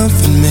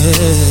comfort me.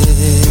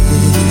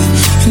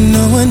 And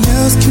no one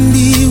else can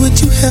be what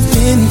you have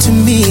been to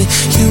me.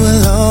 You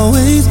will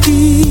always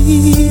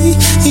be.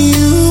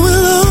 You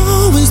will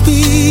always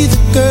be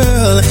the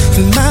girl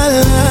in my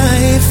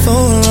life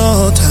for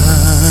all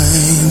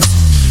time.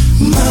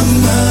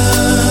 Mama,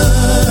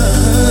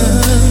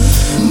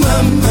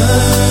 mama,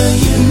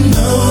 you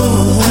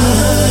know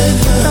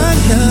I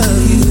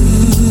love you.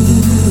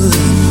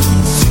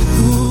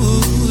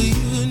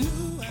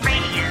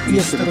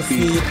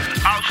 Yesterday,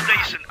 Our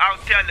station, our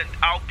talent,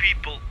 our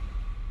people.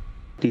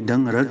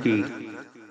 Tidang Ruggie.